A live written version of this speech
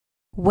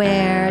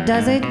Where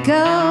does it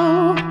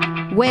go?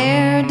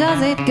 Where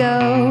does it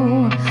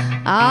go?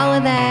 All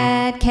of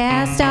that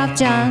cast off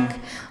junk,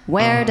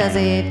 where does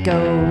it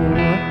go?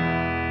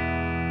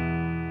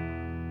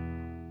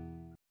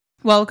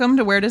 Welcome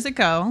to Where Does It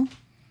Go?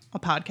 A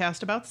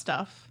podcast about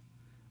stuff.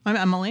 I'm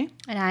Emily.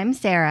 And I'm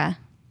Sarah.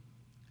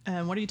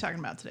 And what are you talking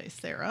about today,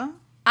 Sarah?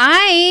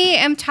 I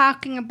am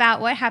talking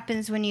about what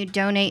happens when you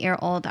donate your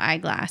old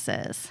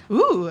eyeglasses.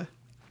 Ooh.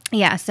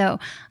 Yeah, so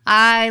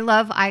I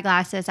love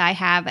eyeglasses. I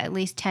have at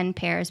least 10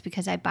 pairs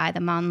because I buy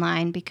them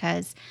online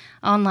because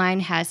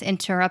online has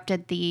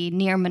interrupted the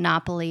near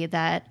monopoly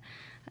that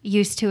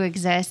used to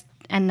exist,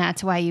 and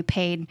that's why you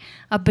paid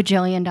 $1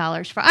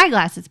 bajillion for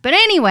eyeglasses. But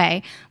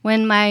anyway,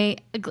 when my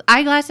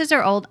eyeglasses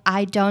are old,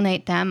 I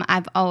donate them.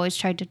 I've always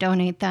tried to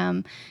donate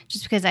them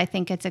just because I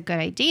think it's a good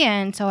idea,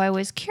 and so I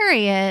was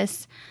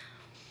curious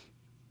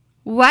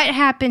what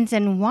happens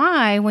and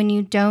why when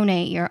you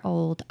donate your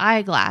old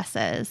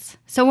eyeglasses.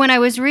 So when I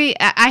was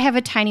I have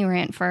a tiny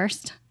rant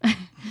first.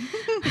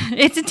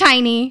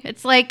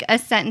 It's like a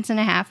sentence and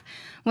a half.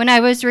 When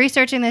I was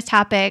researching this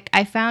topic,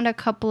 I found a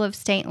couple of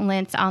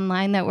statements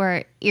online that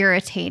were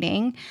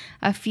irritating.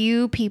 A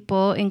few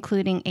people,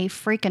 including a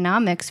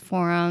Freakonomics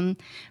forum,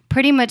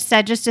 pretty much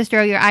said just to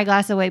throw your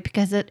eyeglass away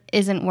because it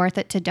isn't worth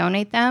it to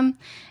donate them.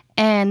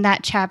 And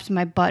that chaps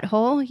my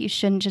butthole. You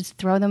shouldn't just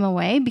throw them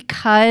away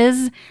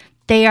because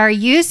they are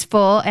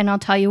useful, and I'll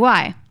tell you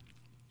why.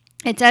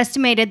 It's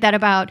estimated that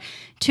about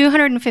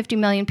 250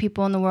 million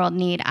people in the world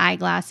need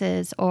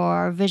eyeglasses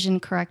or vision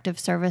corrective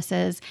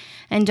services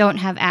and don't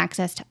have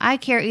access to eye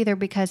care either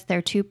because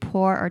they're too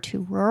poor or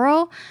too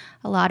rural.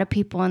 A lot of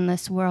people in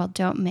this world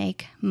don't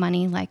make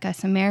money like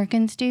us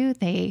Americans do.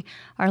 They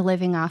are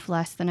living off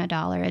less than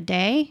 $1 a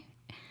day.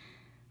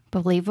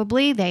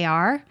 Believably, they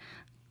are.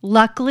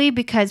 Luckily,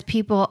 because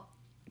people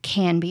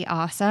can be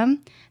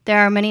awesome, there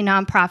are many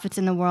nonprofits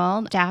in the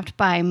world, staffed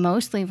by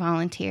mostly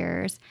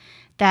volunteers,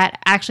 that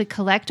actually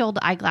collect old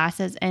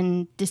eyeglasses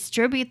and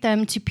distribute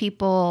them to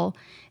people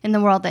in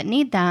the world that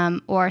need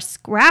them, or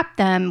scrap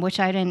them, which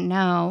I didn't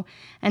know,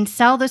 and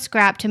sell the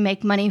scrap to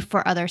make money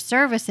for other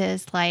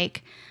services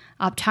like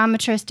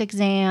optometrist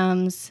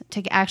exams,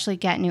 to actually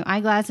get new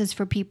eyeglasses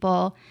for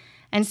people,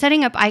 and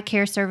setting up eye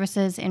care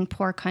services in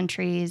poor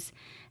countries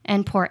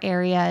and poor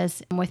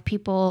areas with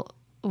people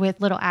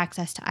with little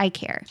access to eye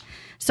care.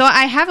 So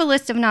I have a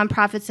list of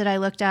nonprofits that I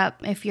looked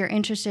up if you're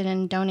interested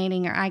in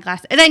donating your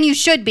eyeglasses. And then you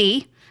should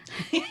be.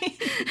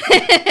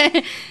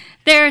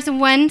 There's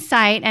one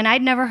site, and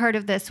I'd never heard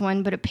of this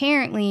one, but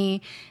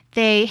apparently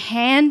they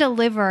hand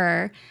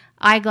deliver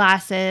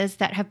eyeglasses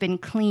that have been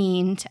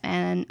cleaned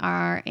and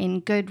are in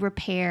good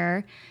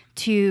repair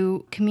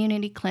to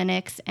community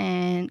clinics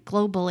and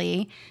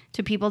globally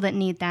to people that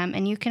need them.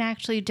 And you can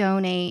actually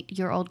donate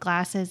your old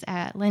glasses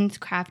at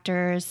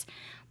LensCrafters,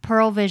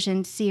 Pearl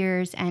Vision,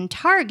 Sears, and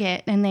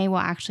Target, and they will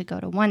actually go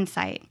to one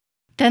site.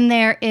 Then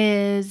there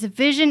is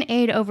Vision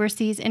Aid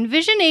Overseas, and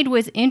Vision Aid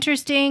was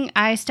interesting.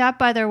 I stopped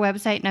by their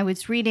website and I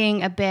was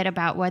reading a bit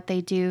about what they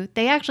do.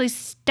 They actually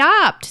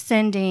stopped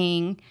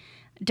sending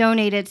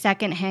donated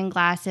secondhand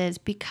glasses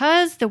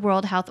because the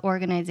World Health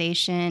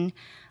Organization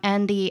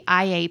and the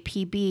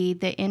IAPB,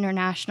 the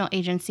International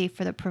Agency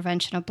for the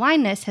Prevention of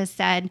Blindness, has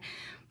said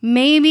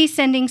maybe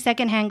sending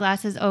secondhand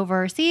glasses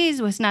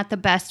overseas was not the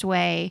best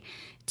way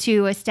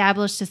to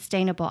establish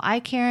sustainable eye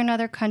care in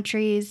other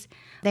countries.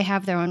 They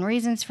have their own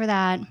reasons for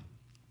that.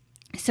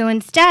 So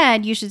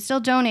instead, you should still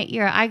donate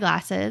your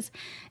eyeglasses.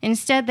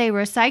 Instead, they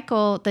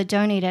recycle the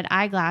donated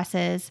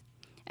eyeglasses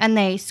and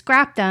they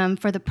scrap them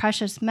for the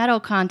precious metal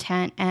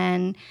content.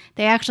 And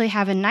they actually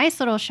have a nice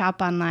little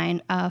shop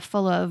online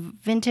full of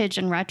vintage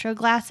and retro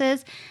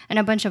glasses and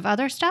a bunch of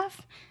other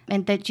stuff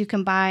and that you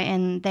can buy,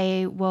 and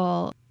they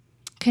will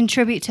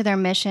contribute to their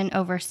mission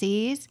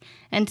overseas.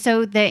 And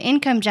so the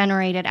income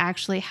generated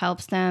actually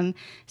helps them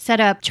set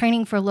up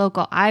training for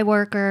local eye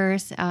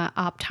workers,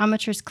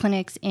 optometrist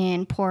clinics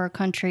in poorer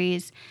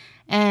countries,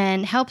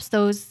 and helps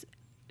those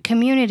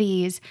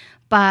communities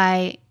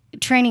by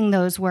training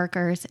those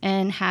workers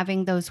and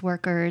having those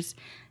workers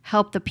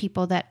help the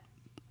people that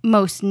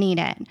most need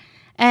it.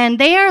 And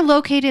they are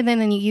located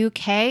in the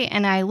UK,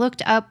 and I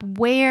looked up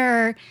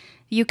where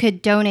you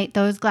could donate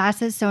those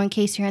glasses. So in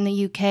case you're in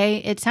the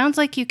UK, it sounds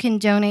like you can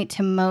donate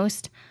to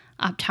most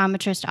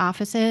optometrist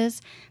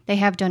offices. They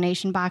have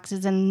donation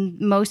boxes, and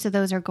most of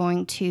those are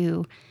going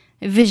to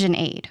Vision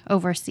Aid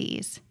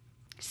overseas.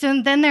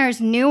 So then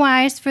there's New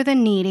Eyes for the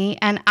Needy,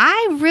 and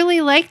I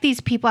really like these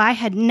people. I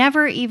had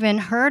never even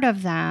heard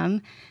of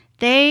them.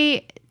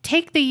 They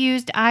take the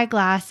used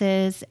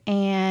eyeglasses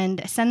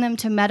and send them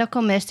to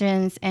medical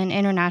missions and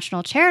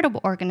international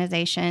charitable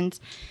organizations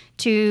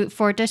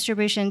for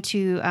distribution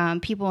to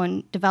people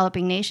in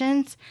developing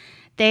nations.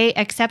 They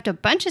accept a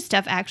bunch of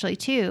stuff actually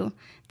too.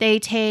 They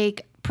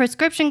take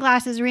prescription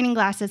glasses, reading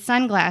glasses,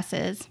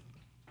 sunglasses,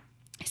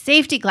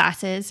 safety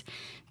glasses,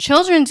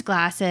 children's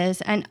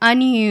glasses and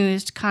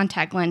unused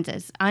contact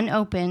lenses,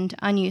 unopened,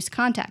 unused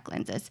contact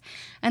lenses.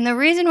 And the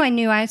reason why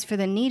New Eyes for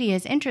the Needy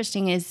is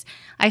interesting is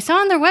I saw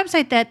on their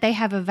website that they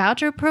have a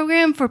voucher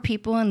program for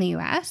people in the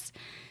U.S.,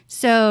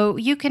 so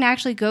you can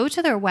actually go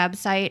to their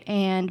website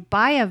and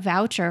buy a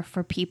voucher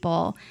for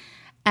people,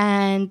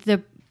 and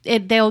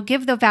they'll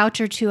give the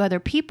voucher to other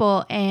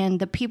people, and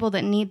the people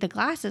that need the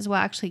glasses will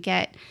actually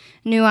get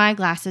new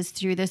eyeglasses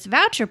through this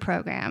voucher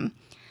program.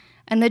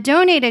 And the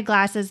donated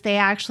glasses, they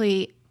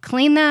actually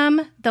clean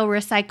them, they'll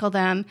recycle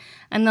them,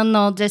 and then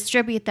they'll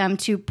distribute them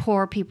to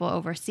poor people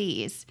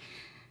overseas.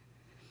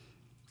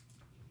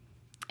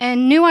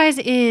 And New Eyes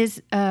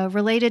is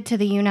related to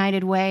the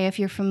United Way, if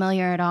you're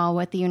familiar at all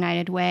with the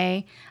United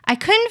Way. I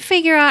couldn't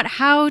figure out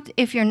how,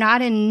 if you're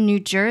not in New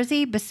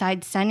Jersey,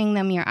 besides sending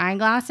them your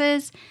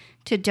eyeglasses,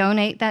 to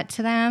donate that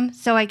to them.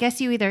 So I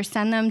guess you either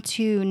send them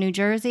to New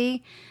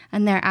Jersey,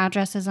 and their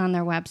address is on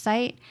their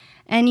website.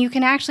 And you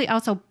can actually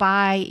also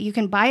buy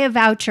a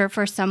voucher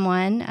for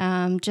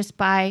someone,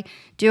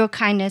 do a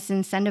kindness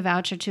and send a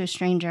voucher to a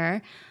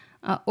stranger.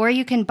 Or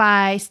you can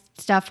buy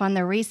stuff on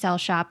the resale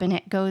shop, and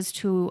it goes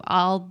to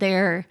all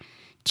their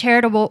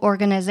charitable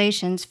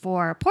organizations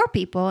for poor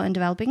people in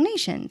developing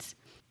nations.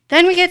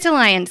 Then we get to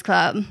Lions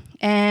Club,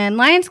 and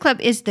Lions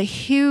Club is the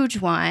huge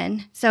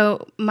one.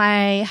 So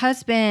my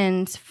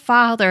husband's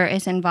father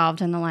is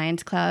involved in the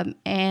Lions Club,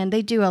 and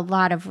they do a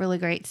lot of really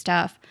great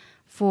stuff.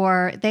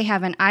 They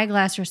have an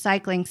eyeglass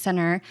recycling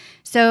center.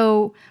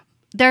 So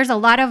there's a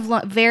lot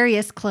of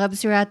various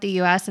clubs throughout the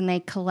U.S., and they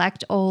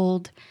collect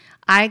old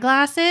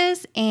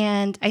eyeglasses.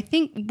 And I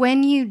think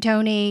when you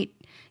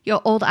donate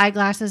your old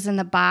eyeglasses in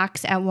the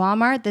box at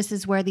Walmart, this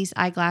is where these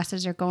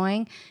eyeglasses are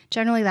going.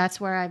 Generally, that's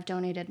where I've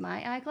donated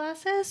my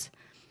eyeglasses.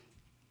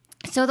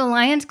 So the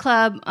Lions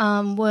Club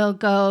will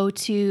go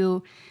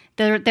to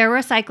their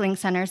recycling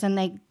centers,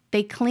 and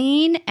they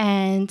clean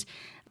and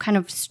kind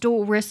of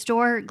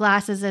restore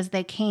glasses as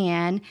they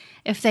can.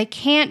 If they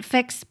can't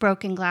fix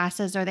broken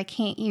glasses or they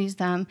can't use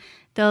them,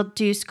 they'll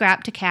do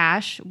scrap to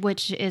cash,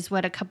 which is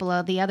what a couple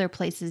of the other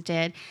places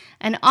did.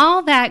 And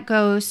all that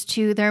goes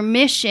to their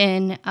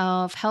mission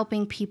of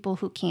helping people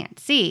who can't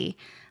see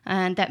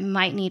and that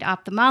might need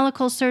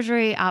ophthalmological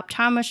surgery,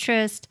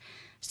 optometrist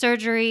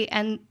surgery.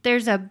 And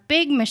there's a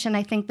big mission,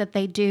 I think, that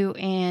they do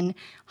in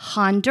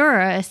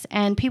Honduras,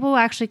 and people will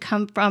actually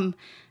come from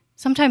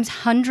sometimes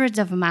hundreds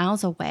of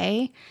miles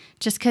away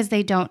just because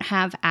they don't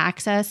have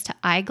access to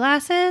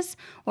eyeglasses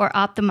or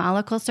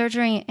ophthalmological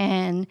surgery.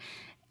 And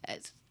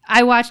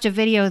I watched a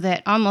video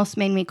that almost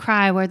made me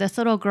cry where this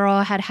little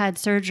girl had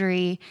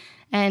surgery,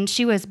 and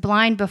she was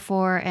blind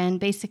before,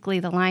 and basically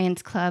the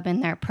Lions Club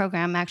and their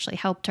program actually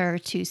helped her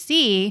to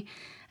see.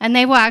 And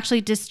they will actually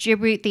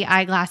distribute the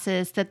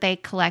eyeglasses that they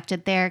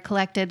collected there,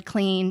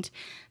 cleaned,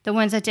 the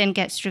ones that didn't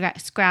get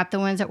scrapped, the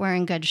ones that were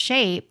in good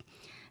shape.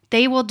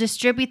 They will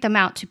distribute them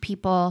out to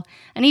people.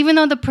 And even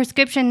though the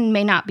prescription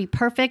may not be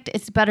perfect,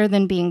 it's better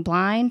than being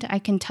blind. I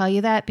can tell you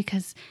that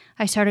because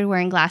I started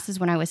wearing glasses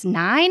when I was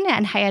 9,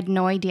 and I had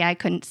no idea I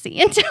couldn't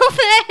see until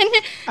then.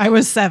 I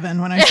was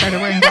 7 when I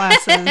started wearing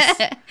glasses.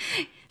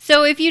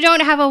 So if you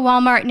don't have a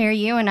Walmart near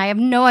you, and I have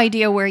no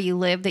idea where you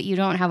live that you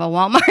don't have a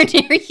Walmart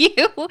near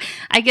you,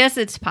 I guess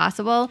it's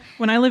possible.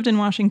 When I lived in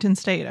Washington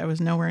State, I was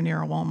nowhere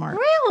near a Walmart.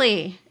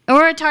 Really?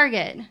 Or a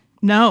Target?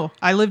 No,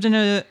 I lived in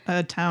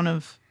a town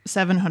of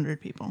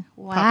 700 people.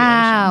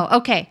 Wow. Population.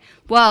 Okay.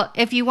 Well,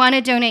 if you want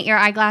to donate your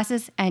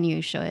eyeglasses, and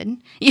you should,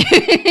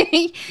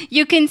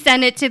 you can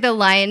send it to the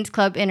Lions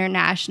Club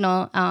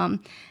International.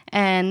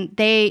 And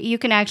they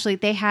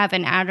have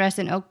an address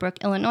in Oak Brook,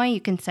 Illinois.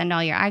 You can send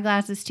all your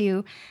eyeglasses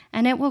to,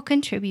 and it will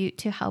contribute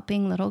to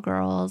helping little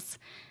girls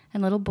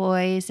and little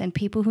boys and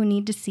people who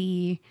need to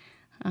see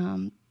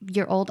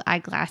your old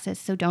eyeglasses.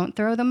 So don't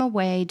throw them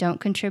away. Don't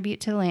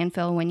contribute to the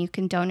landfill when you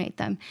can donate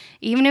them.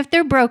 Even if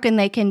they're broken,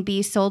 they can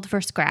be sold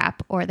for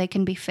scrap, or they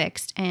can be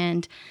fixed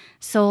and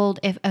sold,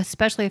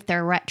 especially if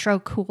they're retro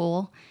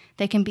cool.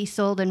 They can be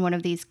sold in one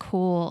of these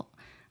cool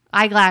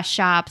eyeglass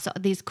shops,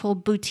 these cool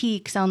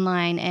boutiques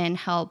online, and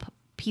help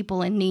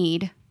people in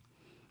need.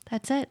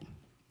 That's it.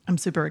 I'm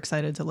super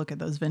excited to look at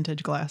those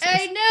vintage glasses.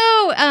 I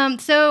know.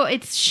 So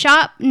it's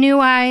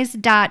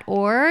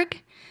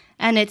shopneweyes.org.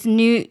 And it's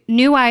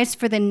New Eyes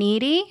for the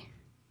Needy.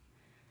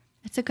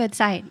 It's a good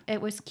site. It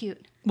was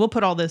cute. We'll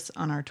put all this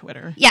on our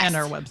Twitter and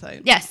our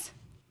website. Yes.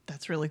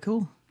 That's really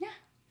cool. Yeah.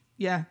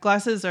 Yeah.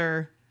 Glasses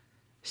are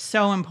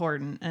so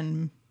important,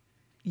 and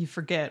you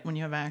forget when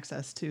you have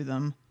access to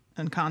them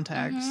and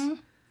contacts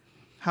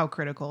how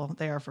critical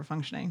they are for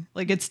functioning.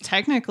 Like, it's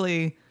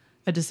technically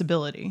a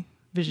disability,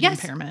 vision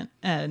impairment,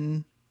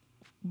 and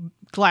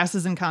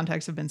glasses and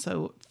contacts have been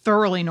so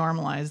thoroughly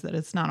normalized that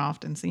it's not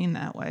often seen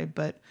that way.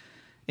 But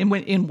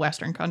in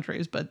Western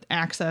countries, but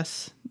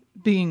access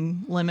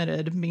being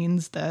limited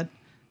means that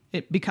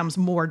it becomes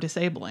more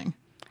disabling.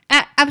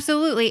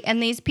 Absolutely.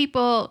 And these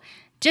people,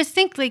 just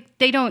think like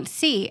they don't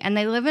see, and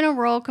they live in a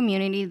rural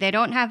community. They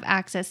don't have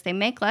access. They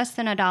make less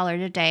than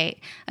 $1 a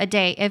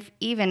day,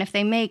 if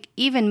they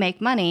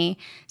make money.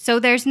 So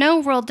there's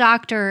no rural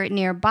doctor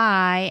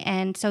nearby,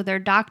 and so their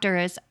doctor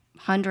is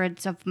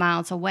hundreds of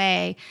miles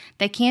away.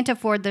 They can't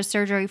afford the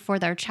surgery for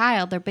their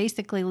child. They're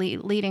basically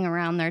leading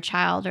around their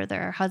child or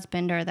their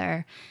husband or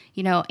their,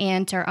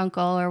 aunt or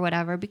uncle or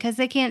whatever, because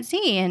they can't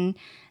see.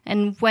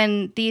 And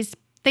when these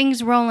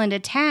things roll into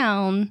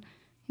town,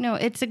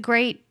 it's a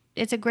great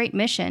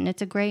mission.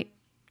 It's a great,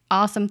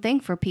 awesome thing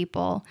for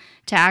people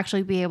to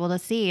actually be able to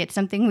see. It's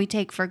something we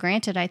take for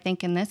granted, I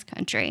think, in this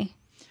country.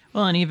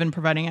 Well, and even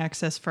providing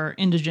access for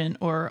indigent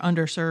or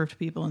underserved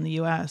people in the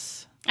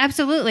U.S.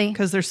 Absolutely.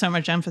 Because there's so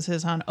much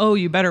emphasis on,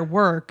 you better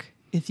work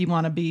if you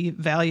want to be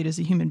valued as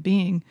a human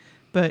being.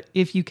 But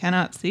if you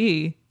cannot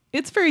see,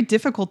 it's very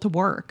difficult to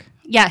work.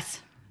 Yes.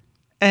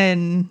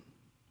 And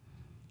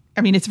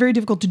I mean, it's very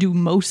difficult to do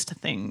most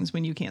things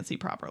when you can't see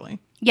properly.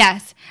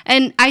 Yes.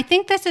 And I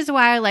think this is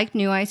why I like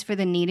New Eyes for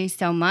the Needy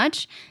so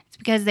much. It's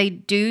because they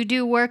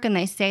do work, and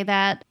they say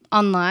that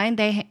online.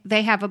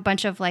 They have a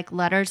bunch of like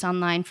letters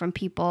online from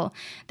people.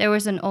 There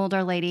was an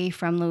older lady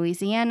from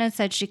Louisiana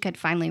said she could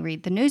finally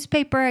read the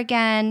newspaper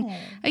again.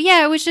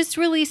 Yeah, it was just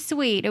really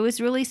sweet. It was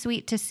really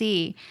sweet to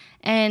see.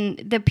 And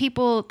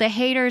the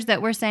haters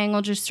that were saying,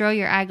 well, just throw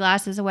your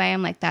eyeglasses away.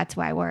 I'm like, that's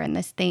why we're in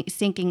this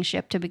sinking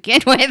ship to begin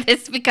with.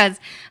 It's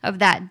because of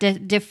that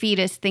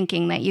defeatist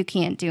thinking that you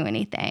can't do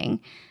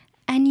anything.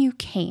 And you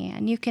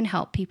can. You can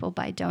help people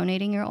by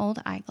donating your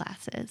old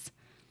eyeglasses.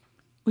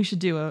 We should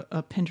do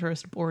a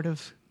Pinterest board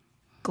of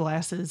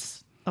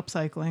glasses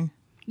upcycling.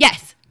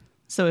 Yes.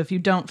 So if you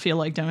don't feel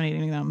like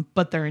donating them,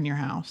 but they're in your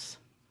house,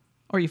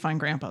 or you find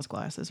grandpa's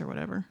glasses or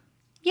whatever.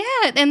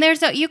 Yeah, and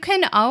you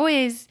can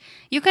always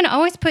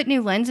put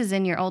new lenses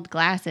in your old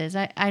glasses.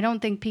 I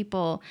don't think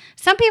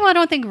some people I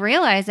don't think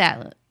realize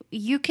that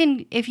you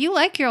can, if you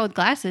like your old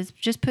glasses,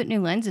 just put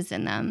new lenses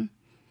in them.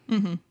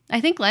 Mm-hmm.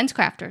 I think lens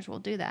crafters will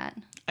do that.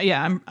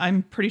 Yeah,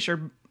 I'm pretty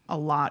sure a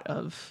lot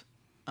of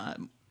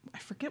I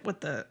forget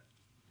what the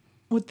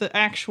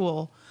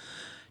actual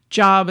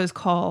job is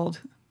called.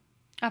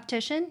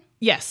 Optician?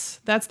 Yes,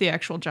 that's the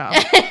actual job.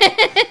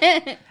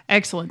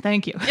 Excellent,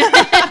 thank you.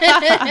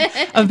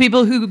 Of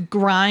people who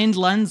grind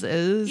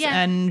lenses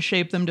and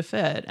shape them to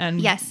fit,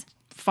 and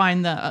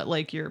find the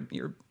like your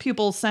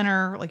pupil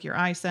center, like your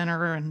eye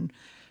center, and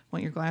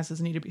what your glasses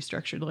need to be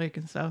structured like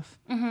and stuff.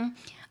 Mm-hmm.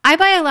 I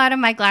buy a lot of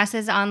my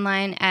glasses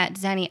online at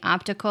Zenni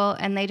Optical,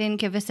 and they didn't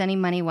give us any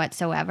money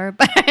whatsoever,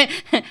 but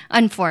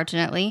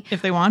unfortunately.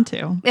 If they want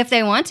to,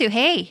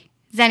 hey,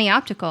 Zenni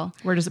Optical.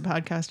 Where does it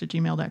podcast at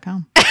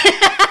gmail.com?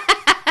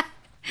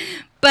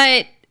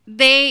 But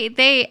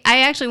I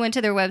actually went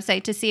to their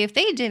website to see if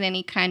they did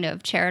any kind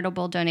of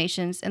charitable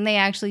donations, and they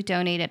actually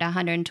donated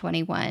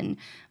 $121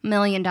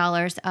 million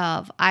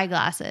of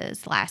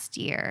eyeglasses last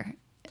year.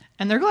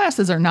 And their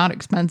glasses are not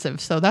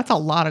expensive, so that's a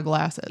lot of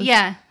glasses.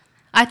 Yeah.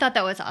 I thought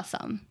that was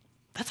awesome.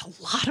 That's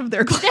a lot of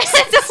their glasses.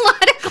 That's a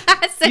lot of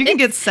glasses. You can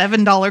get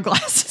 $7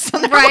 glasses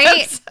on their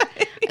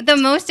website. The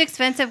most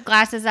expensive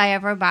glasses I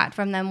ever bought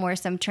from them were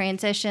some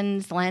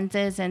Transitions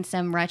lenses and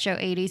some retro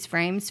 80s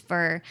frames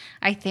for,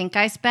 I think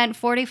I spent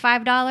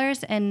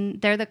 $45.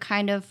 And they're the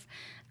kind of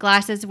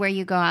glasses where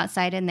you go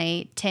outside and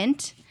they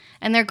tint.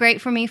 And they're great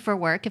for me for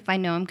work if I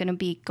know I'm going to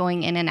be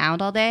going in and out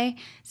all day.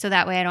 So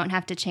that way I don't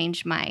have to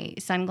change my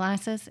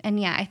sunglasses. And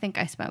yeah, I think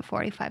I spent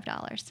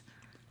 $45.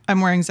 I'm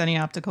wearing Zenni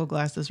Optical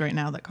glasses right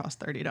now that cost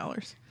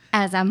 $30.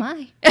 As am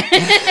I.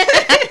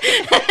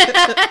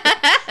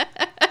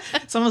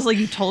 It's almost like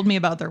you told me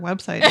about their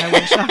website and I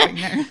went shopping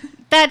there.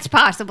 That's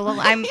possible.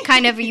 I'm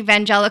kind of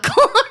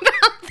evangelical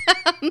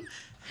about them.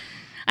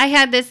 I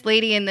had this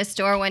lady in the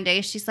store one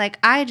day. She's like,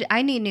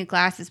 I need new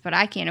glasses, but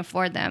I can't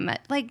afford them.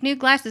 Like, new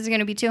glasses are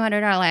going to be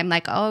 $200. I'm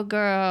like, oh,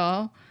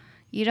 girl.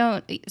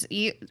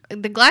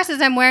 The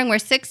glasses I'm wearing were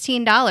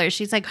 $16.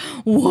 She's like,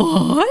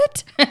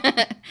 what?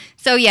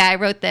 So yeah, I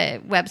wrote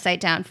the website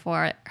down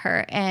for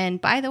her. And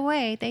by the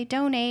way, they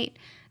donate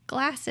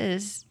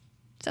glasses.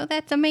 So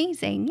that's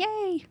amazing.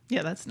 Yay.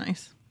 Yeah, that's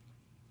nice.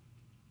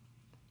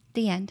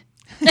 The end.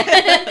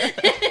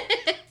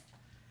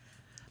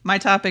 My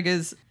topic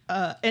is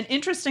an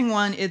interesting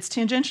one. It's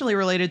tangentially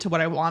related to what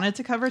I wanted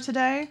to cover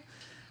today,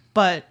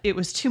 but it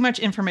was too much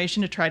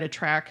information to try to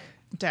track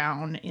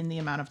down in the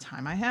amount of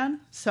time I had.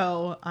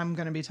 So I'm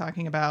going to be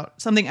talking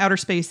about something outer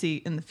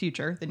spacey in the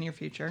future, the near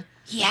future.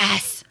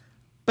 Yes.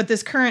 But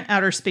this current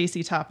outer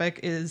spacey topic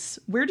is,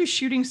 where do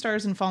shooting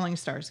stars and falling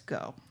stars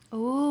go?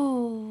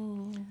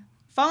 Ooh.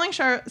 Falling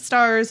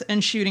stars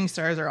and shooting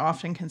stars are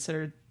often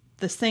considered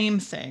the same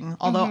thing,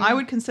 although I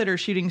would consider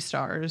shooting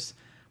stars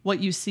what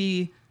you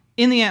see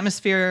in the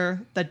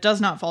atmosphere that does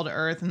not fall to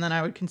Earth, and then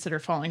I would consider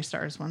falling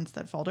stars ones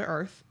that fall to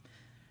Earth.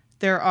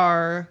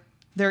 There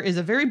is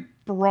a very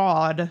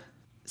broad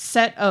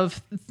set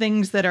of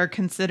things that are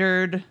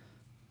considered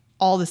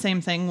all the same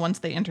thing once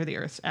they enter the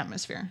Earth's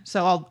atmosphere.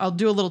 So I'll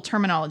do a little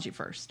terminology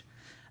first.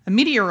 A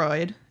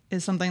meteoroid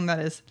is something that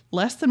is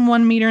less than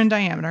 1 meter in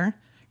diameter,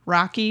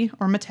 rocky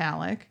or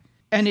metallic,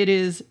 and it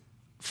is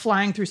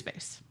flying through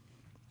space.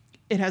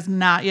 It has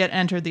not yet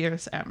entered the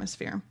Earth's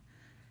atmosphere.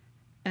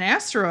 An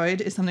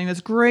asteroid is something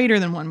that's greater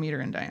than 1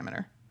 meter in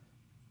diameter.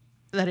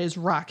 That is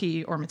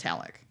rocky or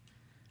metallic.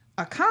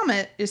 A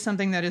comet is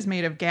something that is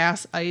made of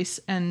gas, ice,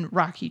 and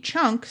rocky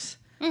chunks,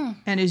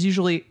 and is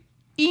usually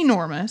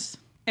enormous.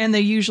 And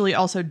they usually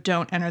also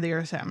don't enter the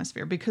Earth's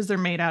atmosphere because they're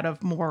made out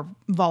of more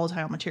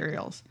volatile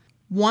materials.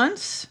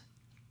 Once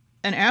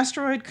an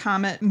asteroid,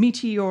 comet,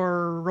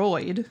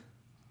 meteoroid,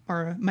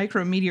 or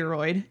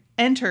micrometeoroid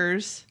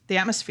enters the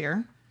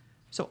atmosphere,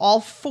 so all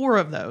 4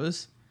 of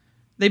those,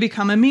 they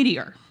become a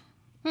meteor.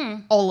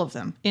 All of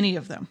them, any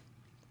of them.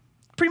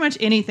 Pretty much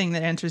anything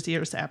that enters the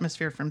Earth's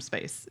atmosphere from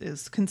space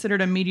is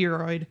considered a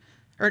meteoroid,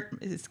 or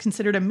is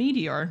considered a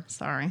meteor,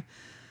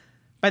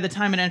 by the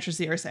time it enters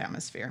the Earth's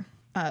atmosphere.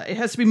 It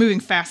has to be moving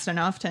fast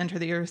enough to enter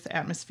the Earth's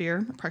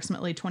atmosphere,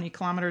 approximately 20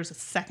 kilometers a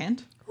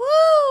second.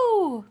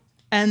 Woo!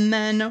 And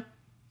then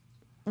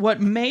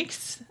what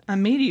makes a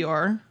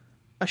meteor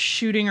a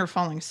shooting or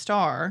falling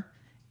star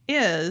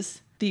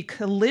is the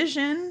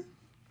collision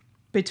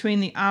between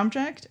the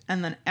object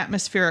and the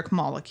atmospheric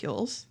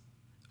molecules,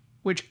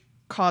 which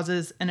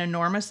causes an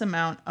enormous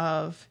amount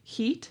of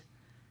heat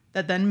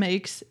that then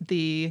makes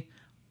the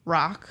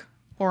rock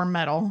or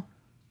metal,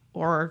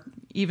 or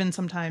even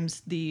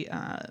sometimes the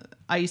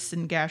ice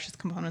and gaseous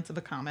components of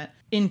a comet,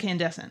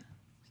 incandescent.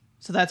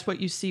 So that's what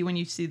you see when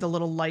you see the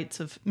little lights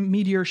of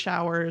meteor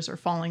showers or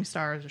falling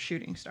stars or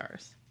shooting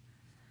stars.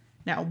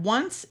 Now,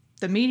 once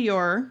the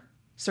meteor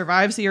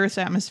survives the Earth's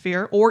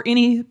atmosphere, or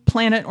any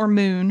planet or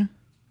moon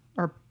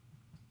or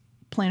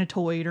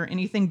planetoid or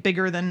anything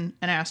bigger than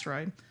an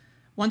asteroid,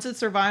 once it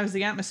survives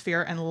the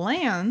atmosphere and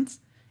lands,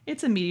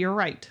 it's a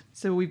meteorite.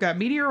 So we've got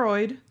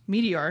meteoroid,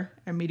 meteor,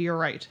 and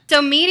meteorite.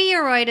 So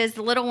meteoroid is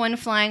the little one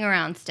flying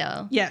around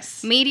still.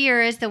 Yes.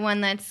 Meteor is the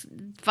one that's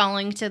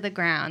falling to the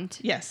ground.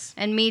 Yes.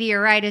 And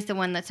meteorite is the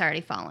one that's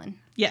already fallen.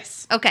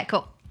 Yes. Okay,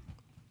 cool.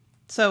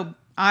 So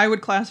I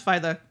would classify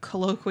the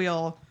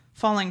colloquial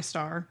falling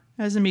star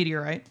as a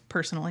meteorite,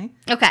 personally.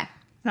 Okay.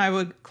 And I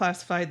would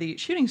classify the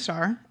shooting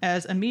star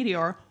as a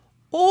meteor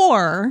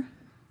or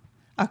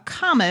a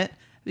comet,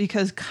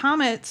 because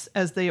comets,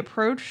 as they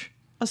approach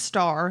a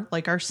star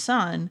like our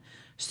sun,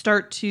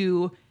 start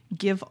to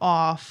give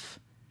off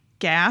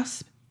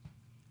gas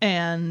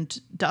and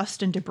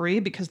dust and debris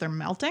because they're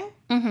melting,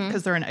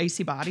 because they're an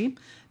icy body.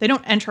 They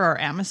don't enter our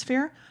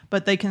atmosphere,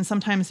 but they can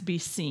sometimes be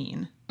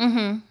seen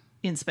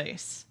in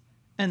space.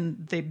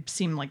 And they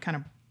seem like kind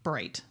of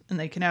bright, and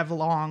they can have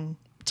long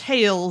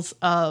tails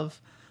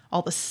of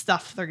all the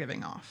stuff they're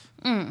giving off.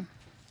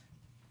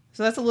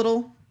 So that's a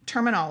little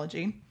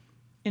terminology.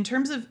 In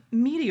terms of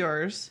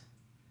meteors,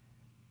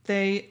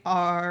 they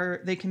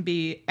can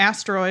be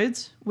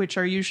asteroids, which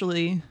are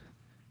usually,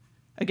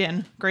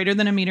 again, greater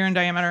than a meter in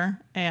diameter,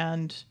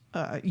 and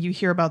you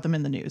hear about them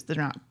in the news. They're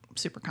not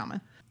super common.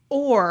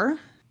 Or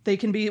they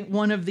can be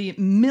one of the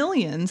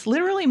millions,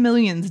 literally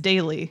millions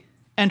daily,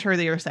 enter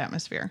the Earth's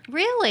atmosphere.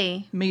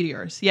 Really?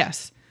 Meteors,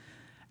 yes.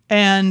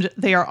 And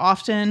they are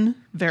often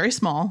very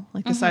small,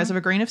 like the size of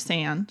a grain of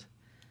sand.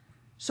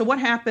 So what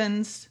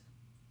happens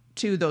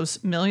to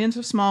those millions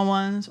of small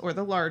ones or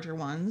the larger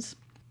ones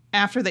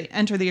after they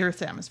enter the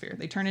Earth's atmosphere?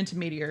 They turn into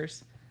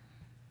meteors.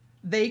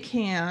 They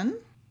can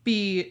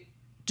be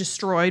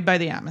destroyed by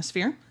the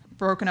atmosphere,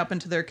 broken up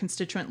into their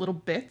constituent little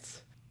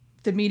bits.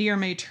 The meteor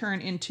may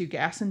turn into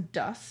gas and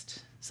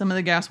dust. Some of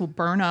the gas will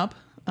burn up.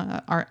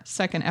 Our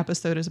second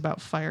episode is about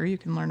fire. You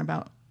can learn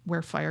about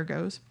where fire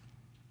goes.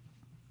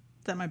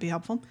 That might be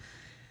helpful.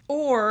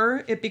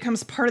 Or it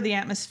becomes part of the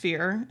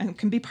atmosphere and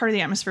can be part of the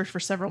atmosphere for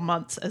several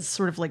months as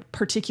sort of like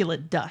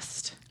particulate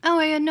dust. Oh,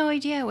 I had no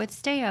idea it would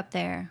stay up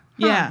there.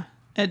 Huh. Yeah.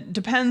 It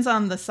depends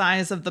on the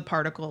size of the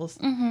particles.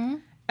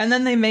 And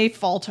then they may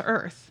fall to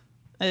Earth.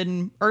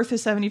 And Earth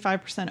is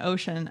 75%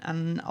 ocean,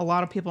 and a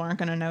lot of people aren't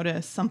going to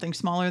notice something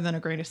smaller than a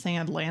grain of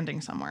sand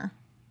landing somewhere.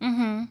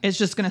 It's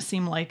just going to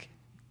seem like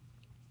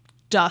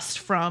dust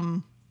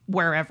from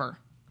wherever,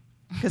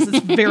 because it's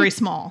very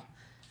small.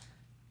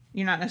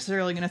 You're not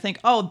necessarily going to think,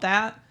 oh,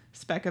 that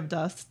speck of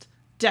dust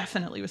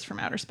definitely was from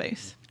outer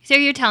space. So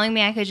you're telling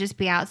me I could just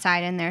be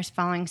outside and there's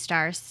falling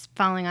stars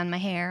falling on my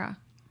hair?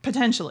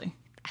 Potentially.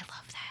 I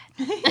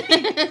love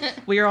that.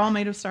 We are all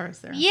made of stars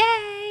there.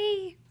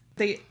 Yay!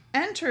 They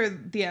enter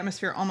the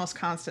atmosphere almost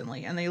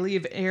constantly, and they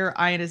leave air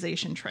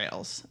ionization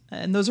trails.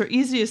 And those are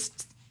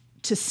easiest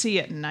to see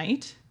at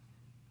night,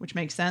 which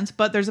makes sense.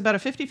 But there's about a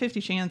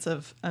 50-50 chance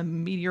of a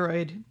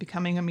meteoroid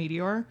becoming a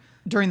meteor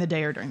during the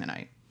day or during the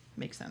night.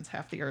 Makes sense.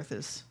 Half the Earth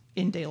is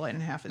in daylight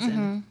and half is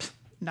in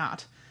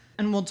not.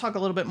 And we'll talk a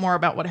little bit more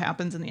about what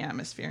happens in the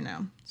atmosphere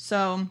now.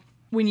 So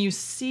when you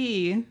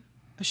see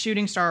a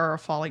shooting star or a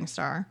falling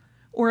star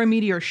or a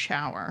meteor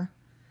shower,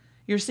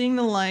 you're seeing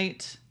the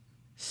light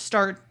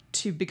start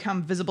to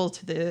become visible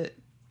to the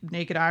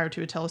naked eye or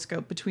to a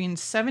telescope between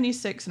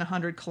 76 and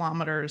 100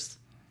 kilometers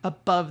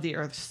above the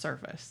Earth's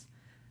surface.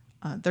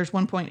 There's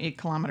 1.8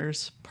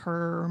 kilometers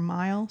per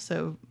mile,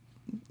 so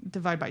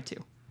divide by 2.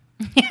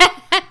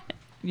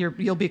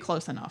 You'll be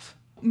close enough.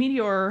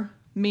 Meteor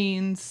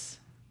means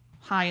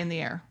high in the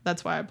air.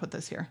 That's why I put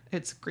this here.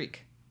 It's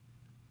Greek.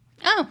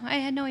 Oh, I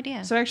had no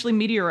idea. So actually,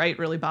 meteorite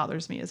really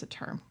bothers me as a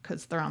term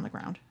because they're on the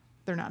ground.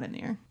 They're not in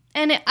the air.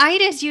 And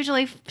ite is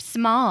usually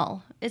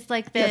small. It's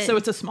like the... Yeah, so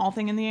it's a small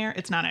thing in the air.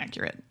 It's not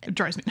accurate. It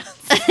drives me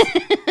nuts.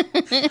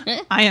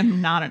 I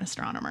am not an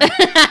astronomer.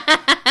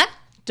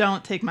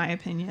 Don't take my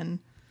opinion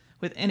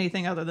with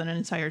anything other than an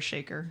entire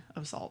shaker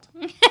of salt.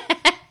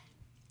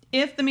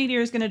 If the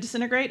meteor is going to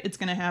disintegrate, it's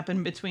going to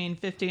happen between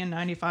 50 and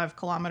 95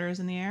 kilometers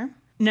in the air.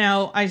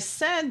 Now, I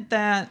said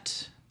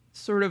that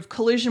sort of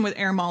collision with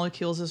air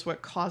molecules is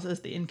what causes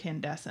the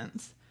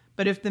incandescence.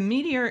 But if the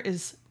meteor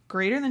is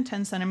greater than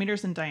 10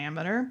 centimeters in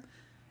diameter,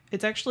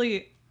 it's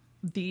actually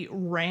the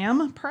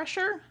ram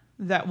pressure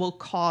that will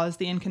cause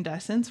the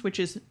incandescence, which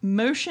is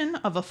motion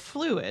of a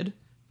fluid,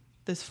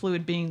 this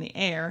fluid being the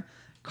air,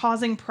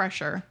 causing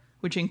pressure,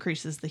 which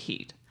increases the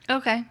heat.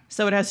 Okay.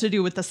 So it has to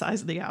do with the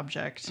size of the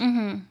object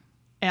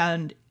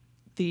and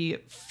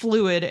the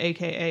fluid,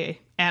 aka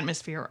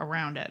atmosphere,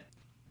 around it.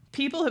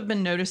 People have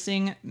been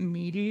noticing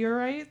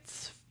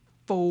meteorites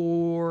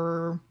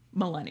for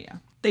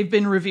millennia. They've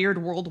been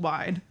revered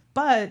worldwide,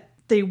 but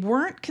they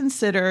weren't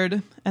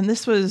considered, and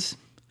this was,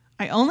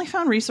 I only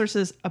found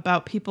resources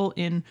about people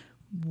in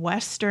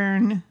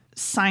Western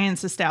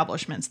science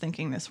establishments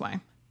thinking this way.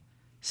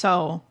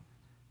 So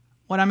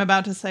what I'm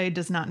about to say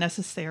does not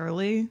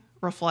necessarily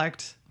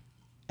reflect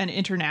an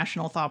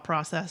international thought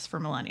process for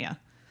millennia.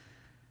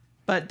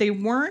 But they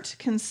weren't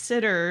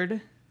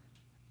considered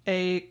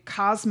a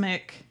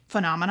cosmic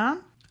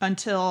phenomenon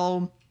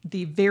until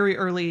the very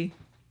early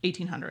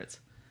 1800s.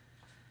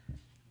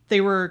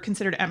 They were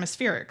considered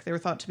atmospheric. They were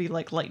thought to be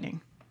like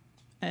lightning.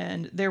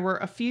 And there were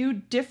a few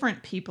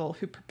different people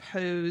who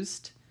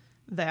proposed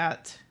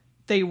that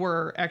they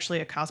were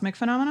actually a cosmic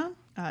phenomenon,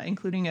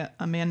 including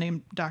a man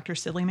named Dr.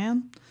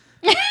 Sillyman,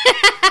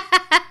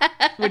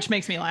 which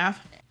makes me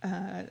laugh.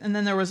 And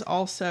then there was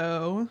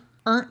also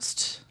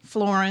Ernst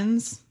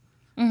Florenz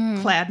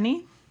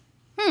Chladni,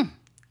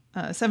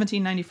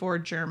 1794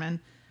 German.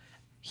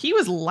 He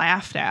was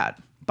laughed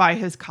at by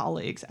his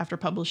colleagues after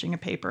publishing a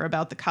paper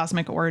about the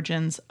cosmic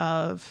origins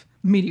of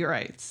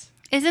meteorites.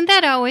 Isn't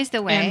that always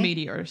the way? And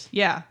meteors.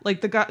 Yeah.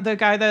 Like the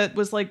guy that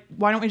was like,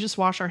 why don't we just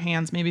wash our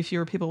hands? Maybe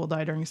fewer people will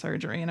die during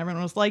surgery. And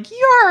everyone was like,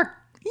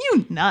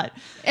 you nut.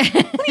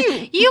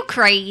 You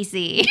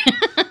crazy.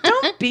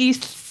 Don't be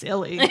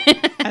silly.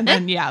 And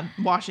then, yeah,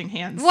 washing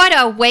hands. What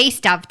a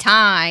waste of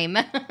time.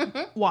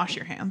 Wash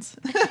your hands.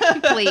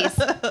 Please.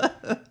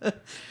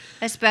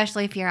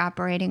 Especially if you're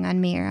operating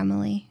on me or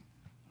Emily.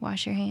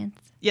 Wash your hands.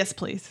 Yes,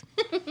 please.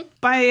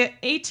 By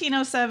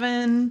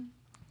 1807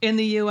 in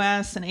the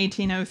U.S. and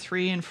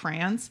 1803 in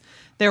France,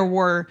 there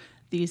were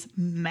these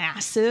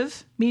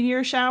massive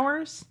meteor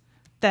showers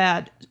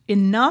that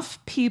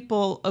enough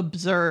people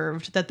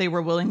observed that they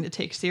were willing to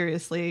take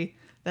seriously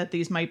that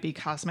these might be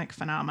cosmic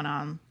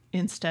phenomenon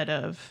instead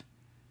of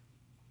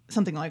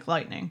something like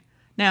lightning.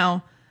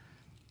 Now,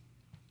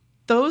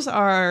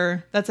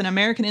 that's an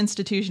American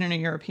institution and a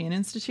European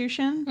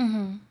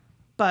institution.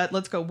 But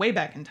let's go way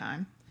back in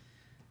time.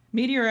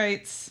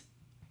 Meteorites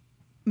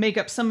make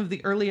up some of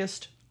the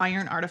earliest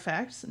iron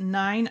artifacts.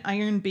 9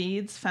 iron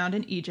beads found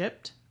in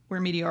Egypt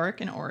were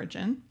meteoric in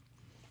origin.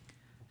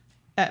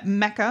 At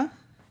Mecca,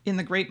 in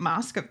the Great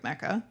Mosque of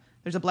Mecca,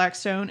 there's a black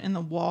stone in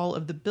the wall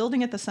of the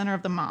building at the center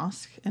of the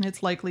mosque, and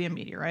it's likely a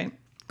meteorite.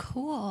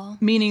 Cool.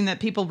 Meaning that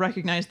people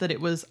recognized that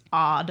it was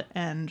odd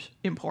and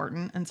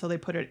important, and so they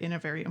put it in a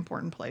very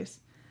important place.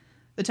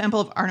 The Temple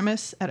of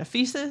Artemis at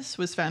Ephesus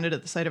was founded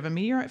at the site of a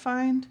meteorite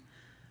find.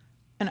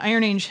 An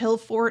Iron Age hill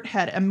fort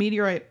had a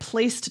meteorite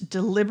placed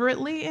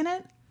deliberately in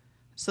it.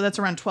 So that's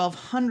around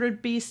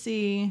 1200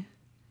 BC.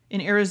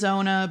 In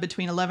Arizona,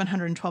 between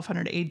 1100 and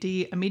 1200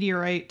 AD, a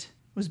meteorite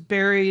was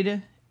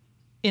buried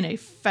in a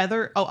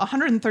feather,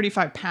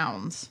 135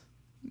 pounds.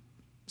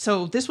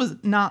 So this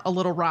was not a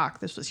little rock.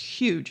 This was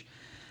huge.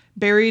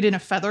 Buried in a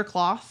feather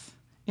cloth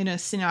in a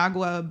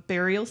Sinagua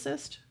burial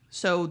cyst.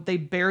 So they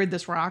buried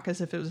this rock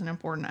as if it was an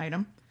important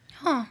item.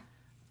 Huh.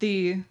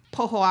 The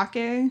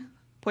Pojoaque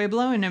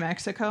Pueblo in New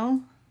Mexico,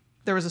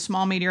 there was a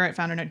small meteorite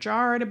found in a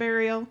jar at a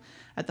burial.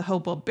 At the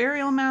Hopewell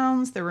burial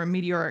mounds, there were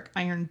meteoric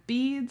iron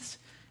beads.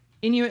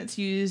 Inuits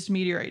used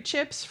meteorite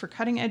chips for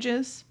cutting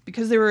edges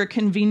because they were a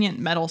convenient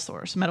metal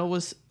source. Metal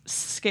was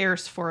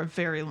scarce for a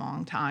very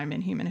long time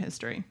in human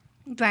history.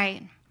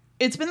 Right.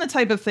 It's been the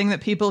type of thing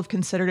that people have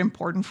considered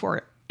important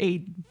for a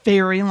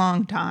very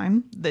long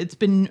time. It's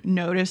been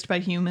noticed by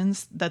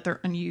humans that they're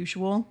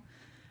unusual.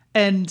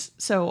 And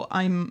so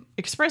I'm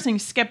expressing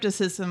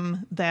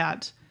skepticism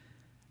that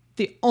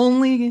the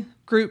only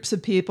groups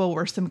of people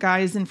were some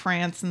guys in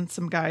France and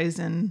some guys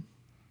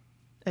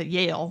at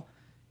Yale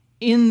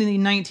in the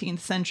 19th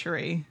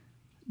century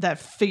that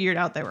figured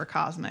out they were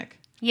cosmic.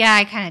 Yeah,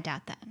 I kind of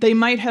doubt that. They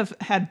might have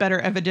had better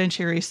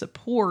evidentiary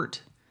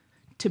support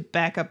to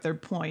back up their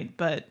point,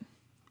 but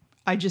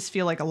I just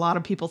feel like a lot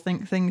of people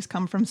think things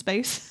come from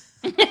space.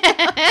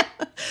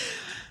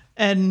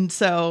 And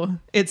so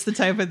it's the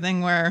type of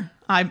thing where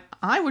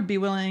I would be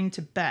willing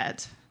to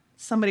bet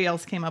somebody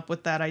else came up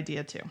with that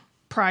idea too.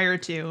 prior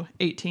to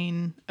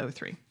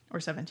 1803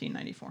 or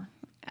 1794.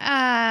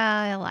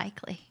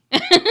 Likely.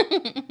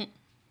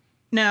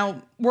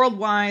 Now,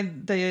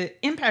 worldwide, the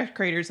impact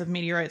craters of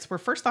meteorites were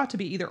first thought to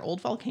be either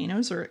old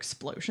volcanoes or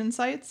explosion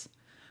sites,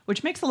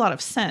 which makes a lot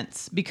of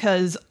sense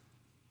because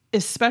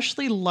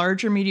especially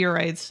larger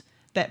meteorites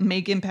that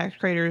make impact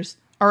craters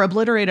are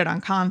obliterated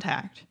on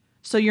contact.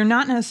 So you're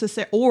not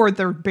necessarily, or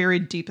they're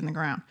buried deep in the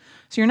ground.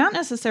 So you're not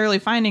necessarily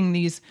finding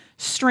these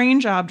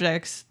strange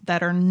objects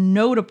that are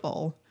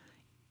notable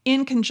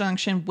in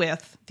conjunction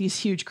with these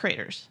huge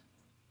craters.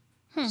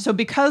 So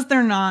because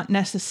they're not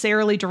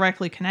necessarily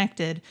directly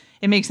connected,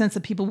 it makes sense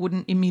that people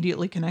wouldn't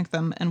immediately connect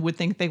them and would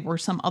think they were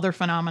some other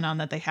phenomenon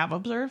that they have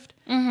observed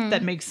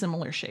that makes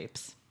similar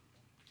shapes.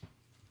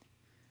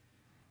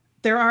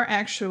 There are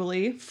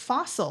actually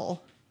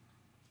fossil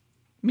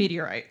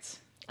meteorites.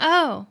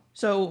 Oh.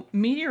 So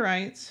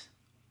meteorites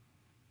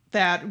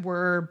that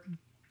were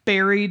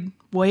buried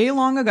way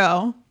long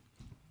ago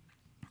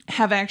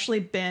have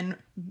actually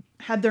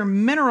had their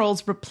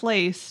minerals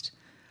replaced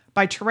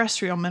by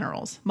terrestrial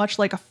minerals, much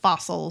like a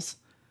fossil's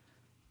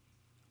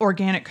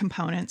organic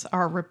components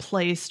are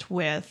replaced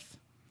with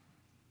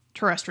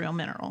terrestrial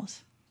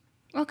minerals.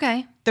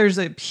 Okay. There's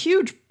a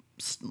huge,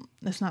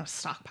 it's not a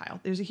stockpile,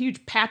 there's a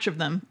huge patch of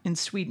them in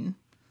Sweden.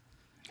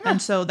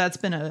 And so that's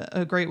been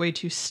a great way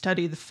to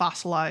study the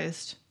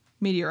fossilized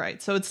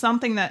meteorites. So it's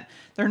something that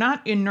they're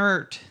not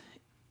inert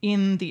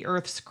in the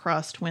Earth's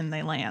crust when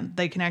they land.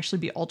 They can actually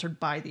be altered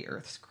by the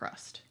Earth's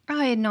crust. Oh,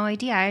 I had no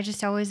idea. I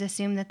just always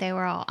assumed that they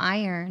were all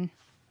iron.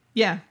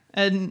 Yeah.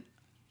 And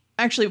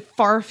actually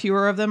far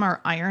fewer of them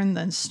are iron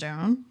than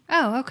stone.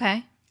 Oh,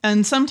 okay.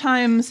 And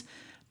sometimes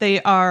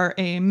they are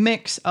a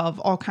mix of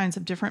all kinds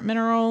of different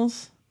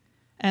minerals.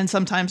 And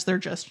sometimes they're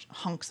just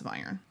hunks of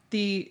iron.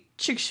 The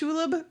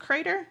Chicxulub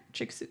crater,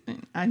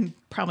 I'm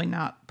probably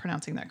not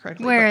pronouncing that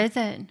correctly. Where is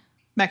it?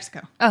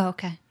 Mexico. Oh,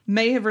 okay.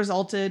 May have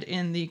resulted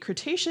in the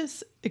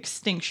Cretaceous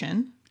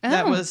extinction.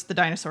 That was the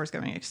dinosaurs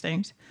going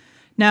extinct.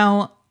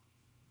 Now,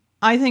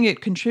 I think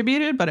it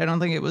contributed, but I don't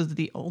think it was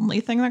the only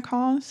thing that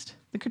caused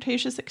the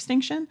Cretaceous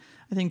extinction.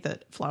 I think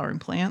that flowering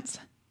plants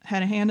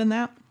had a hand in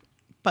that,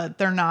 but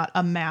they're not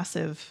a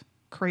massive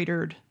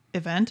cratered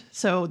event,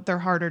 so they're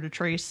harder to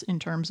trace in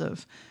terms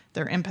of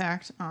their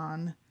impact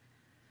on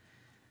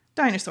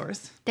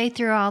dinosaurs. They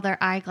threw all their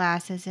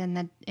eyeglasses in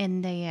the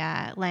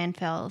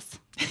landfills.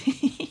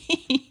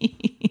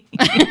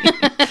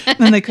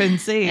 And they couldn't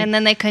see. And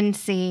then they couldn't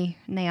see,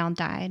 and they all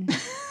died.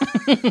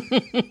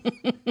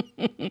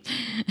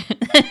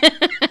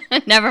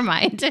 Never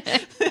mind.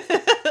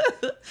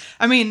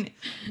 I mean,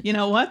 you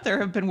know what? There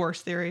have been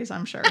worse theories,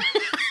 I'm sure.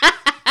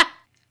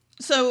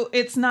 So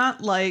it's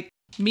not like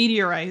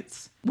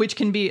meteorites, which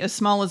can be as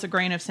small as a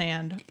grain of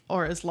sand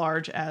or as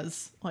large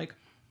as like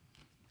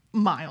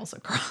miles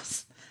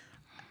across,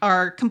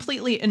 are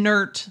completely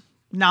inert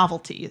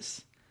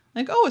novelties.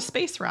 Like, oh, a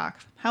space rock.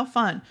 How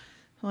fun.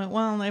 Like,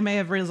 well, they may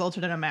have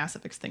resulted in a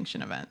massive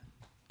extinction event.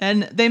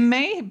 And they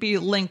may be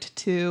linked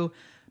to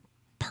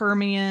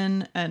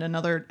Permian and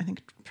another, I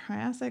think,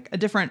 Triassic, a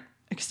different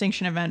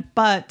extinction event,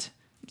 but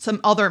some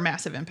other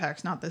massive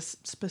impacts, not this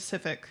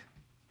specific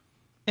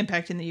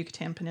impact in the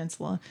Yucatan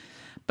Peninsula.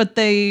 But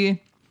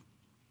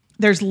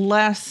there's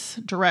less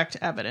direct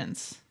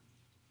evidence.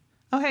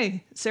 Oh,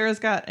 hey, Sarah's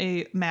got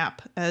a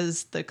map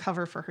as the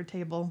cover for her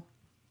table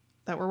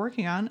that we're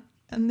working on,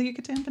 and the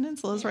Yucatan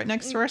Peninsula is right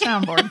next to our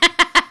soundboard.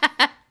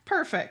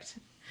 Perfect.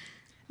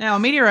 Now, a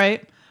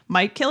meteorite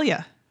might kill you.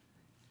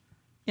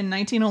 In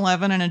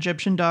 1911, an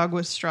Egyptian dog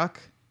was struck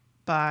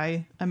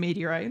by a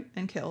meteorite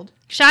and killed.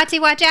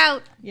 Shotzi, watch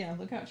out. Yeah,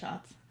 look out,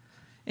 shots.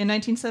 In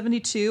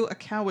 1972, a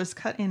cow was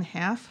cut in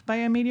half by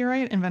a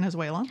meteorite in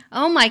Venezuela.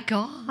 Oh my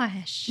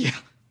gosh. Yeah.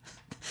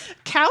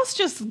 Cows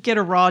just get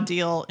a raw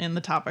deal in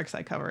the topics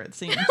I cover, it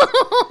seems.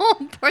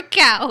 Poor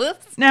cows.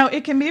 Now,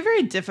 it can be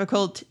very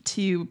difficult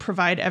to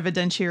provide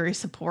evidentiary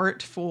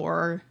support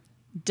for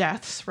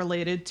deaths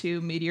related to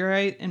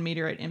meteorite and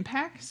meteorite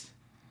impacts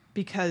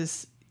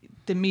because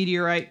the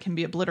meteorite can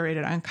be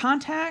obliterated on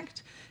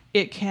contact.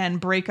 It can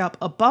break up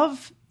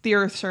above the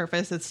Earth's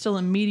surface. It's still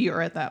a meteor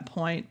at that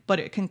point, but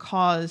it can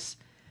cause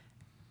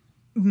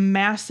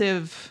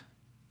massive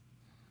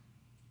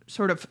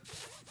sort of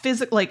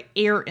physical, like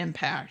air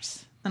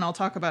impacts. And I'll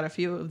talk about a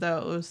few of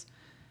those.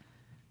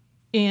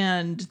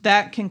 And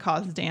that can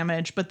cause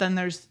damage, but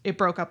then it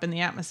broke up in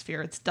the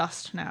atmosphere. It's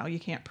dust now. You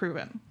can't prove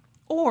it.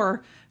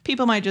 Or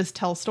people might just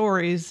tell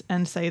stories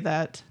and say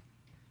that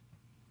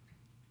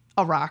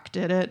a rock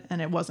did it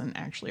and it wasn't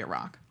actually a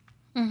rock.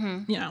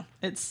 Mm-hmm. You know,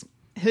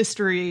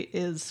 history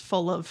is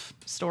full of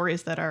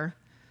stories that are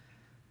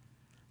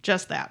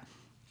just that.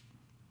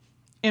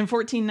 In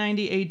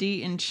 1490 AD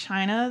in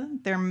China,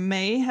 there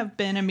may have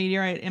been a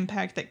meteorite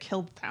impact that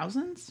killed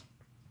thousands,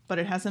 but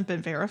it hasn't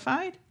been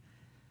verified.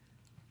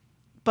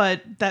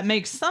 But that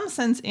makes some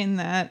sense in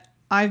that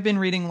I've been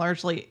reading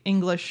largely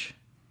English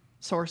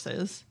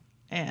sources,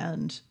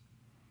 and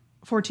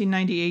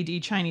 1490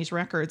 AD Chinese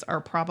records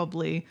are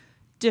probably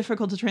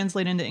difficult to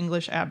translate into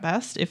English at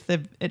best, if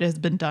it has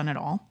been done at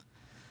all.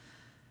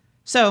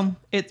 So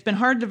it's been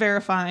hard to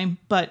verify,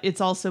 but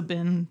it's also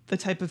been the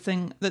type of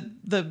thing that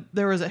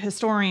there was a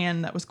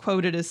historian that was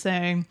quoted as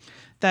saying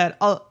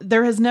that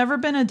there has never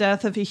been a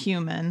death of a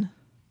human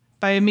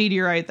by a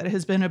meteorite that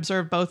has been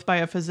observed both by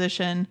a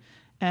physician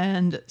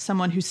and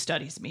someone who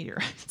studies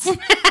meteorites.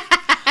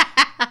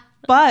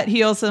 But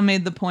he also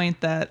made the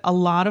point that a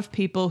lot of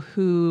people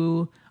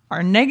who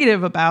are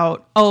negative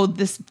about, oh,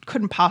 this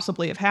couldn't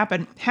possibly have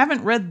happened,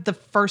 haven't read the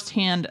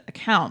firsthand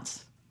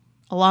accounts.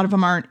 A lot of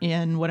them aren't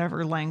in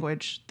whatever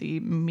language the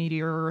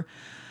meteorite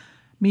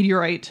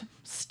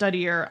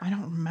studier, I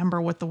don't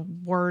remember what the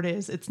word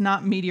is. It's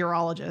not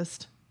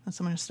meteorologist. That's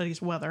someone who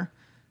studies weather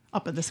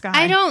up in the sky.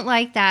 I don't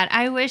like that.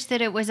 I wish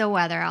that it was a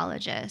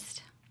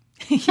weatherologist.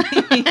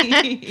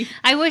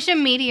 I wish a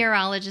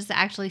meteorologist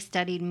actually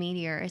studied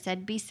meteors.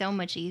 That'd be so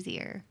much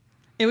easier.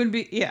 It would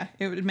be, yeah,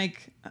 it would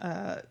make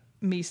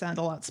me sound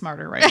a lot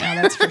smarter right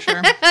now, that's for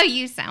sure.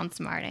 You sound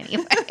smart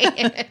anyway.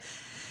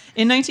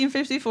 In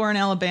 1954 in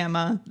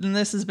Alabama, and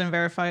this has been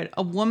verified,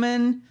 a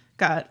woman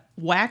got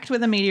whacked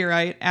with a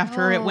meteorite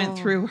after it went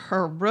through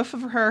her roof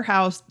of her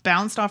house,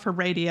 bounced off her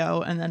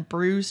radio, and then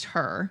bruised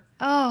her.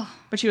 Oh.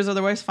 But she was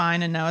otherwise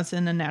fine, and now it's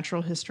in the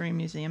Natural History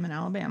Museum in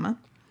Alabama.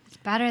 It's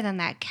better than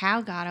that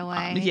cow got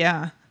away.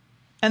 Yeah.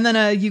 And then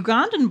a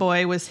Ugandan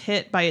boy was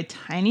hit by a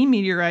tiny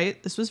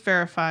meteorite. This was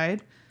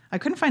verified. I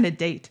couldn't find a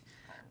date.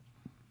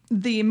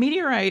 The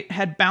meteorite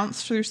had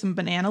bounced through some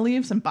banana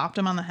leaves and bopped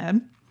him on the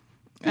head.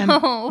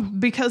 And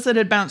because it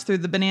had bounced through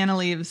the banana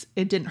leaves,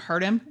 it didn't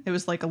hurt him. It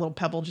was like a little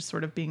pebble just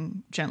sort of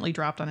being gently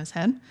dropped on his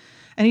head.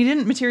 And he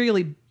didn't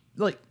materially,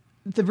 like,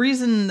 the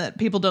reason that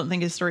people don't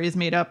think his story is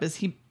made up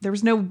is there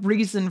was no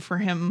reason for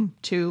him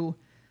to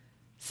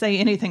say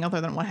anything other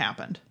than what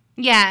happened.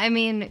 Yeah, I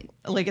mean,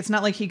 like, it's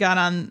not like he got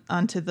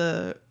onto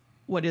the,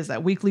 what is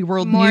that, Weekly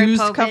World Maury News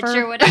Povich cover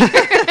or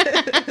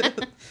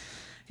whatever.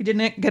 He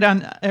didn't get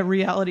on a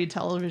reality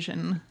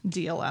television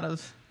deal out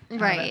of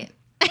right.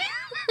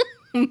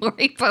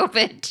 Maury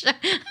Povich.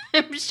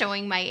 I'm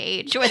showing my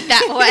age with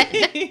that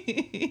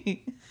one.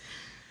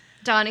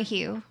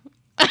 Donahue.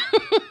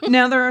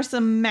 Now, there are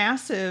some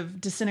massive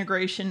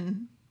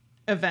disintegration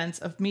events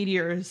of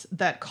meteors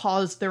that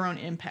caused their own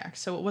impact.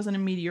 So it wasn't a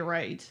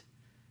meteorite,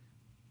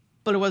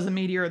 but it was a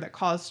meteor that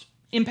caused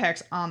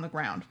impacts on the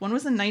ground. One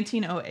was in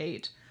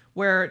 1908,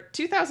 where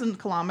 2,000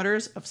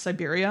 kilometers of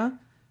Siberia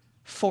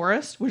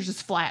forest was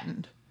just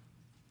flattened.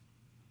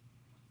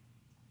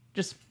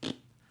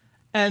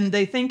 And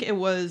they think it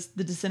was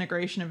the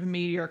disintegration of a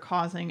meteor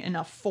causing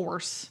enough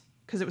force,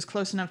 because it was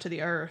close enough to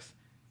the Earth,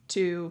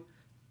 to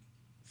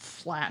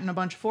flatten a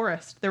bunch of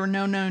forest. There were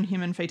no known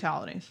human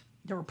fatalities.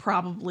 There were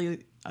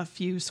probably a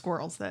few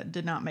squirrels that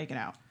did not make it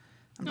out.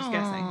 I'm just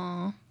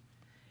guessing.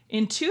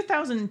 In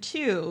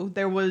 2002,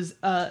 there was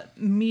a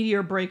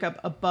meteor breakup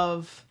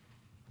above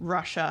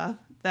Russia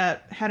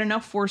that had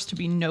enough force to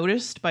be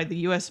noticed by the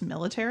U.S.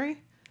 military.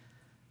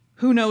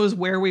 Who knows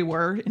where we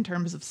were in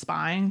terms of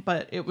spying,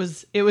 but it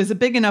was a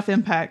big enough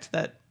impact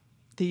that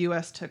the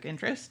U.S. took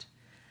interest.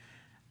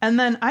 And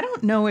then, I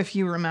don't know if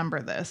you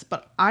remember this,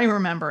 but I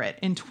remember it.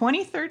 In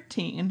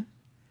 2013,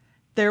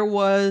 there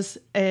was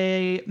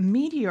a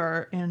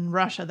meteor in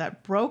Russia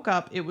that broke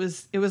up. It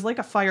was like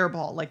a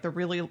fireball, like the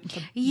really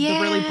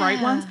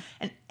bright ones,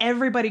 and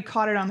everybody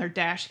caught it on their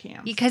dash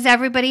cams. Because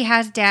everybody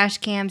has dash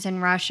cams in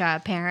Russia,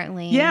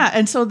 apparently. Yeah,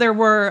 and so there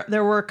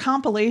were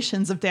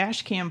compilations of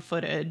dash cam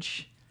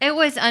footage. It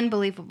was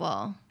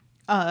unbelievable.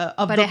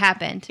 But it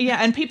happened. Yeah,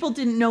 and people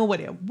didn't know what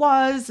it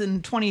was,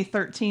 and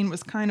 2013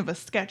 was kind of a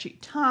sketchy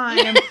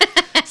time.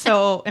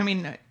 So, I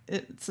mean,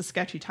 it's a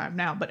sketchy time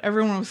now, but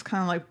everyone was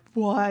kind of like,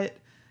 what?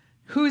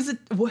 Who's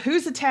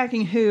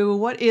attacking who?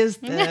 What is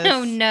this?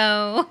 Oh,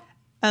 no.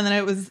 And then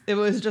it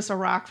was just a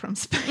rock from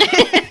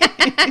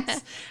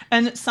space.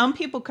 And some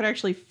people could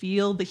actually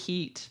feel the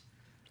heat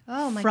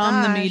from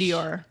the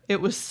meteor.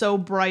 It was so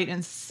bright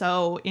and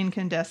so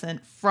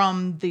incandescent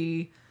from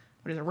the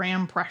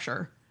ram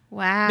pressure.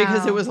 Wow.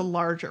 Because it was a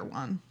larger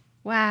one.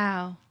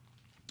 Wow.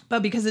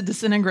 But because it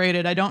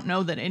disintegrated, I don't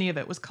know that any of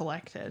it was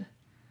collected.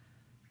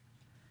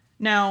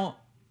 Now,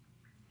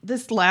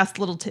 this last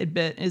little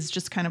tidbit is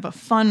just kind of a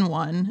fun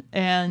one,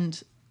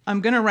 and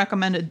I'm going to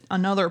recommend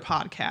another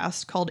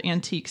podcast called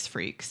Antiques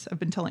Freaks. I've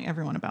been telling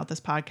everyone about this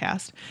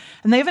podcast.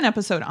 And they have an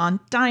episode on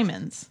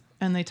diamonds,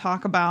 and they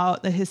talk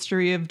about the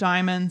history of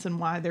diamonds and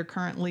why they're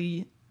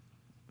currently,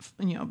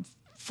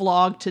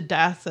 flogged to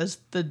death as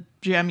the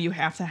gem you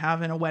have to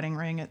have in a wedding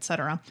ring,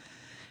 etc.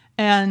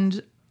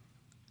 And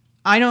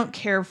I don't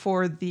care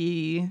for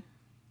the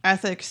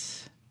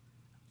ethics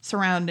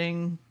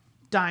surrounding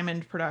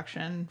diamond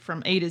production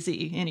from A to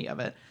Z, any of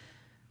it.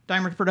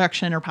 Diamond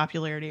production or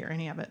popularity or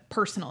any of it,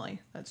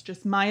 personally. That's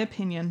just my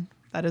opinion.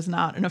 That is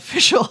not an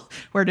official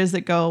Where Does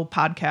It Go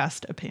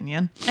podcast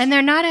opinion. And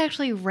they're not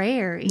actually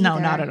rare either. No,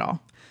 not at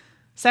all.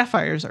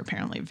 Sapphires are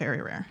apparently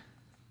very rare.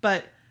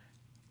 But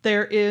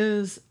there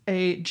is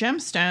a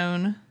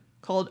gemstone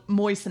called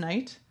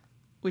moissanite,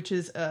 which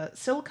is a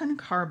silicon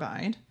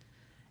carbide.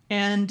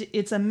 And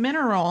it's a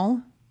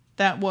mineral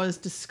that was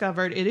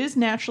discovered. It is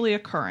naturally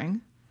occurring.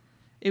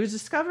 It was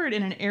discovered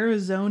in an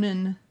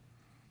Arizonian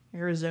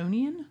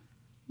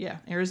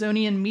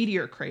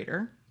meteor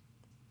crater.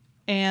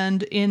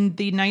 And in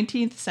the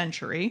 19th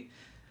century,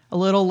 a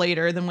little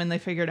later than when they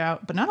figured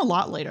out, but not a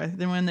lot later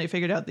than when they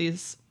figured out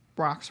these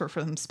rocks were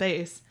from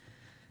space,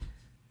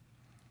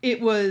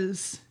 it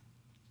was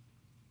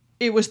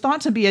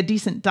thought to be a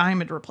decent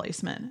diamond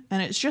replacement,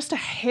 and it's just a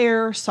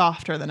hair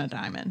softer than a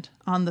diamond.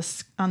 On the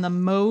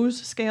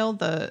Mohs scale,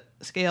 the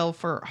scale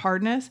for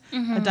hardness,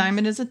 a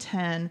diamond is a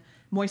 10,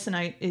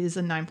 moissanite is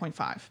a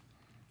 9.5.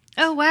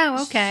 Oh,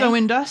 wow, okay. So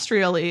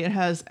industrially, it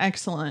has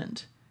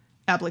excellent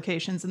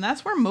applications, and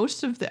that's where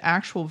most of the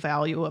actual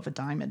value of a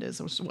diamond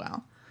is as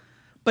well.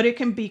 But it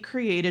can be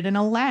created in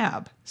a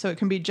lab, so it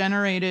can be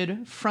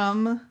generated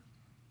from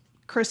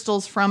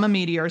crystals from a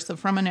meteor, so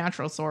from a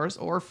natural source,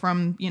 or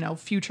from,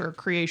 future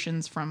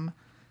creations from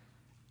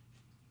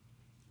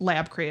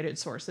lab created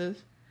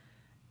sources.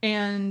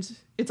 And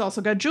it's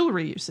also got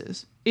jewelry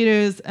uses. It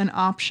is an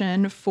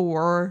option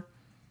for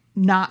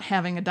not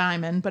having a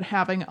diamond, but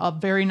having a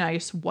very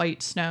nice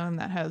white stone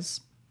that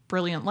has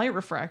brilliant light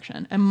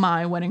refraction. And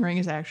my wedding ring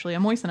is actually a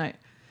moissanite.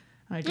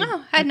 I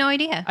had no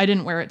idea. I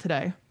didn't wear it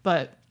today,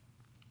 but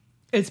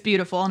it's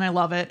beautiful and I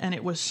love it. And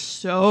it was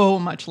so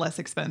much less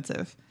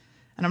expensive.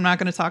 And I'm not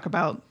going to talk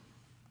about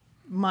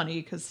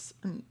money because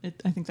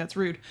I think that's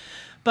rude.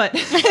 But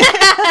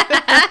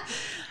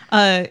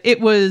it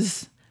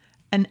was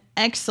an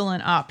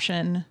excellent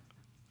option.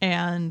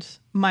 And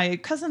my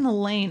cousin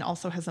Elaine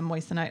also has a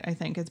moissanite, I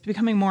think. It's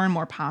becoming more and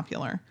more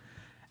popular.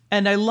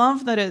 And I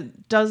love that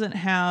it doesn't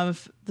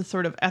have the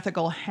sort of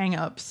ethical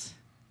hangups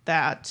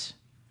that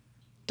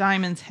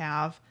diamonds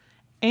have.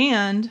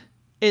 And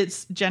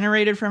it's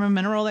generated from a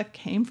mineral that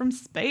came from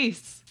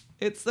space.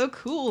 It's so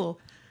cool.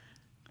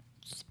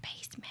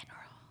 Space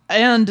mineral.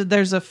 And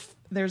there's a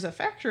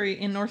factory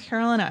in North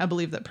Carolina, I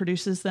believe, that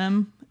produces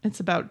them. It's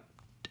about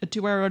a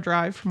 2-hour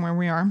drive from where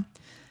we are.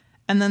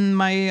 And then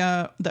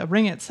the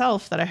ring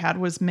itself that I had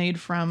was made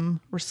from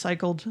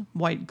recycled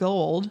white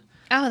gold.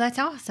 Oh, that's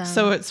awesome.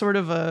 So it's sort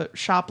of a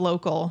shop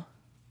local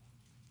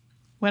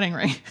wedding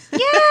ring.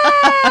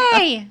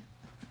 Yay!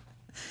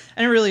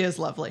 And it really is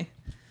lovely.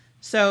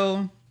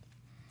 So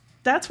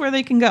that's where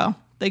they can go.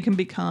 They can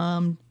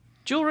become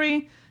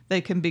jewelry.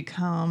 They can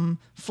become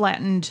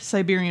flattened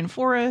Siberian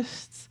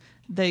forests.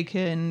 They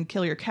can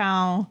kill your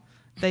cow.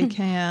 They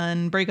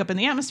can break up in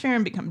the atmosphere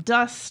and become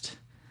dust.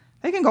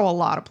 They can go a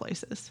lot of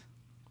places.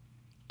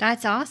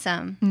 That's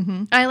awesome.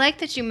 Mm-hmm. I like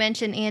that you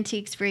mentioned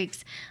Antiques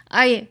Freaks.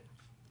 I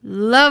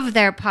love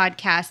their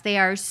podcast. They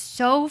are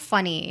so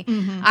funny.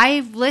 Mm-hmm.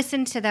 I've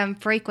listened to them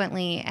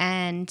frequently,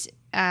 and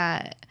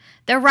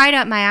they're right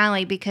up my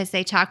alley because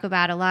they talk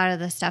about a lot of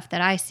the stuff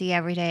that I see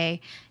every day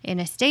in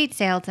estate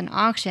sales and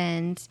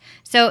auctions.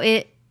 So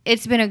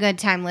it's been a good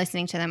time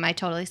listening to them. I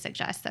totally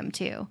suggest them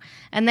too.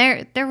 And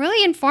they're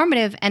really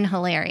informative and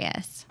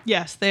hilarious.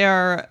 Yes, they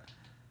are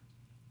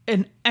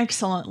an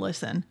excellent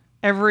listen.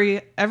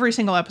 Every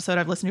single episode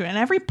I've listened to, and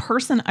every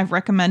person I've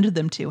recommended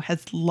them to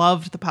has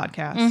loved the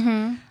podcast.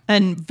 Mm-hmm.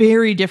 And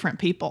very different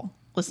people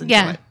listen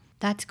to it.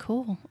 That's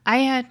cool. I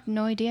had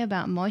no idea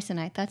about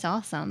moissanite. That's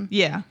awesome.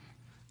 Yeah.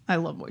 I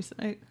love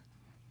moissanite.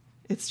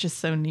 It's just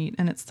so neat,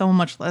 and it's so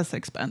much less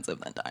expensive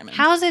than diamond.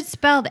 How's it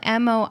spelled?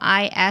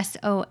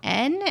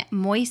 M-O-I-S-O-N?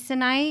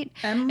 Moissanite?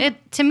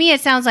 To me, it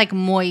sounds like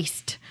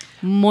moist.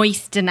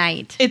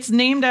 Moissanite. It's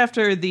named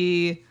after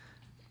the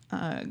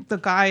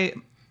guy,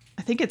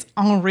 I think it's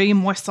Henri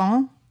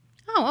Moissan.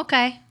 Oh,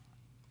 okay.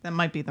 That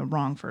might be the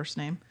wrong first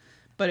name.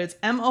 But it's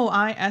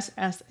Moissanite.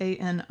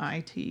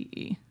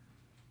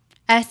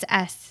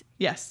 S-S.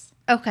 Yes.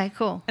 Okay,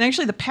 cool. And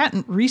actually, the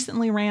patent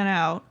recently ran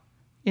out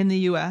in the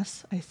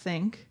U.S., I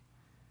think.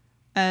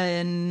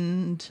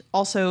 And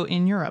also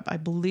in Europe. I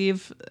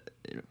believe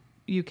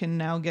you can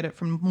now get it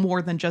from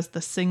more than just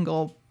the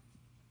single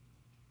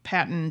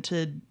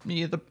patented,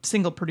 the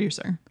single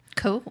producer.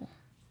 Cool.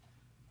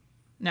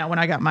 Now, when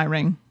I got my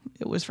ring,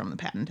 it was from the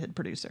patented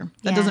producer.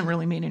 That doesn't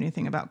really mean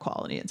anything about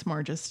quality. It's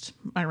more just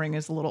my ring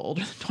is a little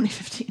older than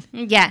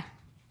 2015. Yeah.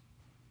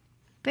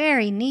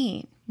 Very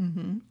neat.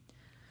 Mm-hmm.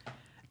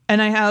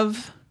 And I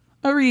have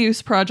a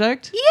reuse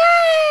project. Yay!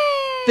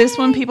 This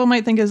one people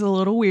might think is a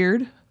little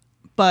weird,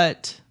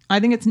 but I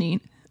think it's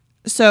neat.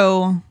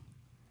 So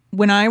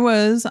when I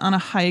was on a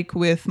hike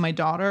with my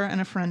daughter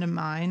and a friend of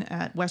mine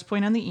at West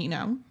Point on the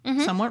Eno,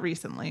 somewhat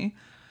recently,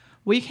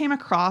 we came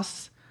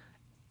across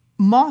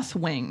moth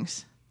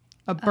wings.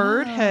 A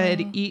bird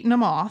had eaten a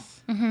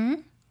moth. Mm-hmm.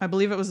 I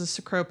believe it was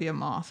a Cecropia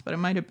moth, but it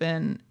might have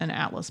been an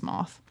Atlas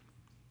moth.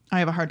 I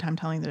have a hard time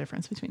telling the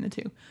difference between the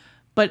two.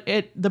 But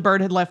the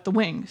bird had left the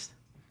wings,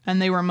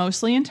 and they were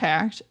mostly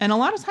intact. And a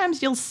lot of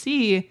times you'll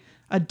see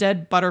a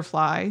dead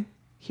butterfly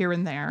here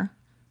and there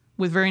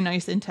with very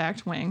nice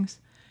intact wings.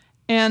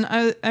 And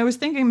I was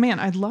thinking, man,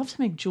 I'd love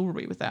to make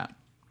jewelry with that.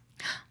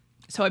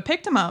 So I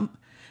picked them up,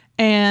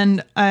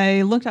 and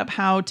I looked up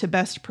how to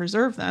best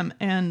preserve them,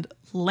 and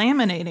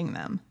laminating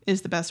them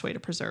is the best way to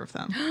preserve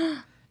them.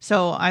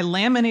 So I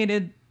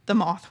laminated the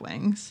moth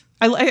wings.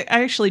 I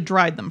actually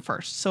dried them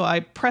first. So I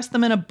pressed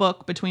them in a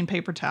book between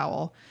paper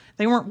towel.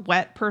 They weren't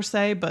wet per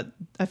se, but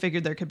I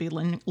figured there could be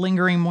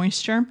lingering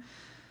moisture.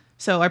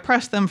 So I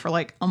pressed them for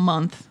like a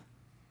month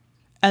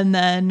and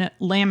then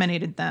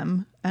laminated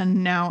them.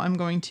 And now I'm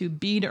going to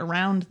bead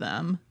around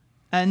them.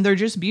 And they're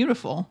just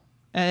beautiful.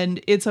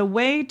 And it's a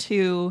way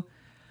to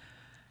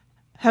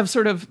have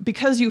sort of,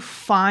 because you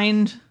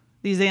find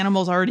these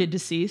animals already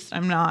deceased,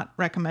 I'm not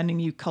recommending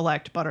you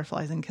collect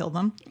butterflies and kill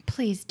them.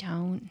 Please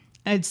don't.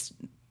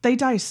 They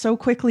die so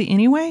quickly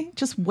anyway.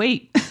 Just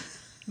wait.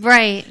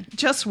 Right.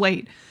 Just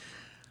wait.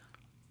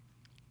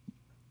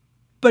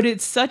 But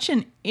it's such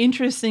an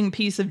interesting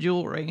piece of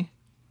jewelry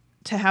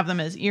to have them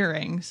as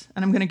earrings.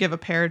 And I'm going to give a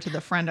pair to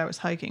the friend I was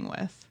hiking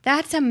with.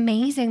 That's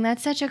amazing.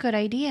 That's such a good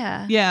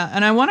idea. Yeah.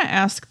 And I want to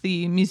ask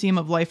the Museum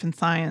of Life and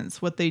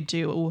Science what they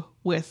do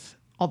with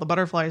all the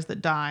butterflies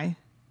that die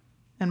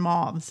and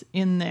moths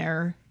in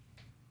their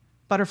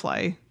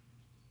butterfly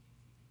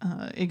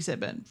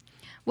exhibit.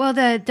 Well,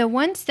 the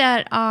ones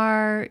that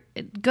are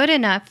good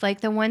enough,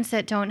 like the ones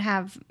that don't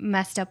have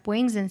messed up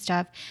wings and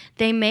stuff,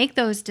 they make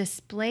those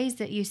displays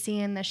that you see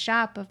in the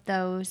shop of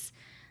those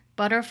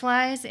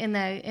butterflies in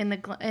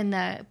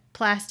the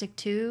plastic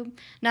tube,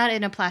 not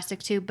in a plastic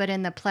tube, but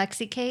in the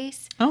plexi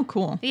case. Oh,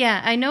 cool.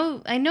 Yeah, I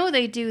know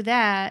they do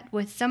that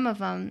with some of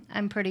them,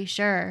 I'm pretty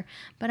sure,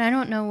 but I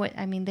don't know what,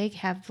 I mean, they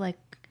have like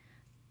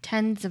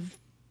tens of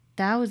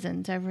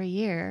thousands every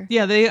year.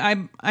 Yeah,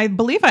 I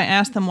believe I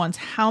asked them once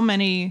how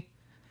many,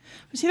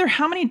 it was either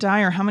how many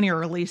die or how many are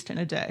released in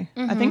a day.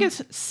 I think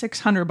it's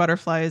 600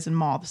 butterflies and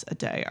moths a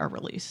day are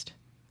released,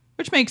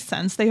 which makes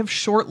sense. They have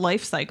short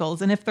life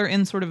cycles. And if they're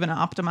in sort of an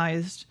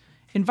optimized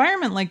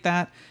environment like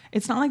that,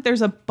 it's not like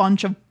there's a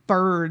bunch of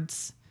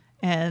birds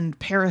and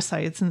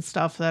parasites and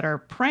stuff that are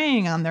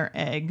preying on their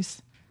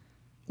eggs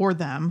or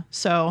them.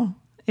 So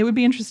it would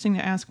be interesting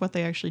to ask what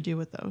they actually do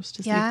with those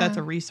to see if that's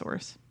a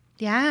resource.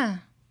 Yeah.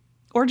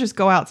 Or just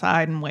go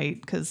outside and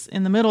wait, because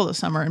in the middle of the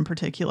summer in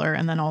particular,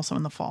 and then also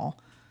in the fall.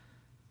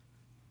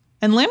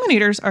 And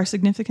laminators are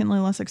significantly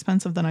less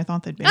expensive than I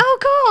thought they'd be. Oh,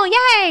 cool.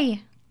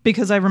 Yay.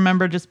 Because I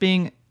remember just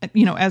being,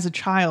 as a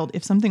child,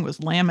 if something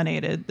was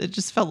laminated, it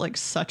just felt like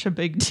such a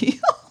big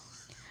deal.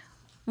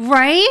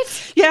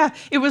 Right? Yeah,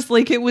 it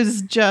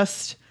was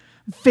just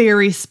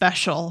very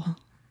special.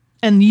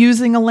 And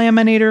using a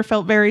laminator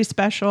felt very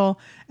special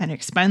and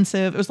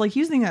expensive. It was like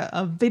using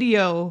a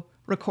video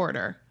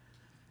recorder.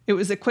 It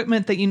was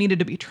equipment that you needed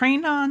to be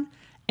trained on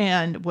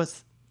and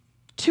was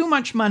too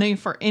much money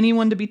for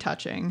anyone to be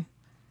touching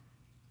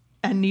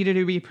and needed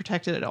to be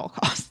protected at all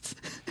costs.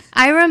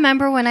 I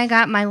remember when I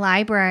got my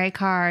library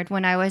card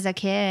when I was a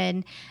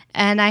kid,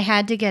 and I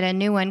had to get a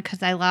new one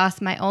because I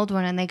lost my old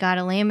one, and they got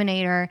a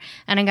laminator,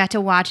 and I got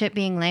to watch it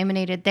being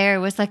laminated there. It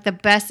was like the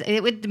best.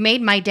 It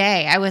made my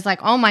day. I was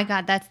like, oh my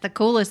God, that's the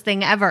coolest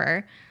thing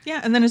ever.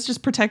 Yeah, and then it's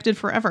just protected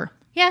forever.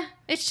 Yeah,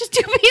 it's just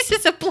 2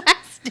 pieces of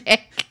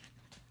plastic.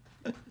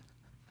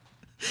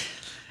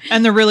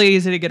 And they're really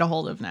easy to get a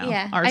hold of now.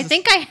 Yeah, I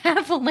think I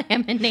have a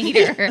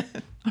laminator.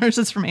 Ours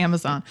is from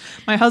Amazon.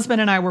 My husband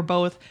and I were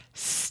both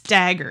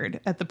staggered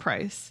at the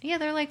price. Yeah,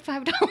 they're like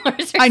 $5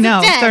 or I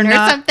know. They're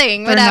not, or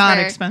something. They're not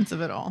whatever.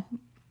 expensive at all.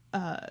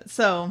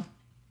 So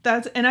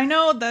that's, and I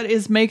know that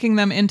is making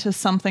them into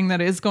something that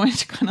is going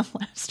to kind of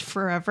last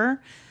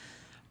forever.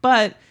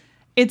 But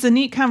it's a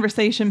neat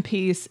conversation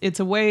piece. It's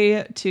a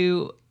way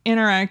to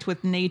interact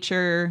with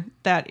nature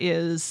that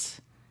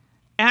is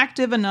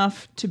active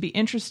enough to be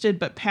interested,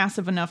 but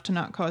passive enough to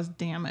not cause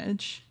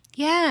damage.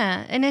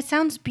 Yeah, and it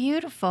sounds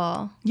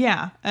beautiful.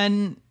 Yeah,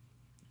 and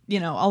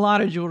a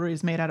lot of jewelry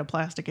is made out of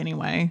plastic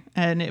anyway,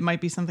 and it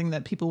might be something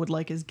that people would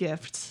like as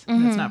gifts.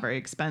 And it's not very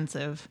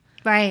expensive.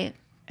 Right.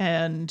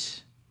 And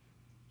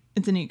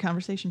it's a neat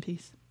conversation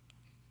piece.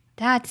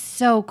 That's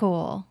so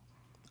cool.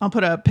 I'll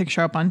put a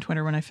picture up on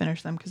Twitter when I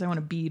finish them because I want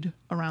to bead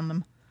around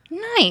them.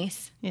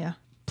 Nice. Yeah.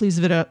 Please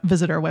visit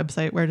our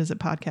website,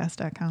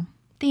 wheredoesitpodcast.com.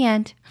 The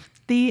end.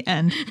 The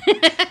end.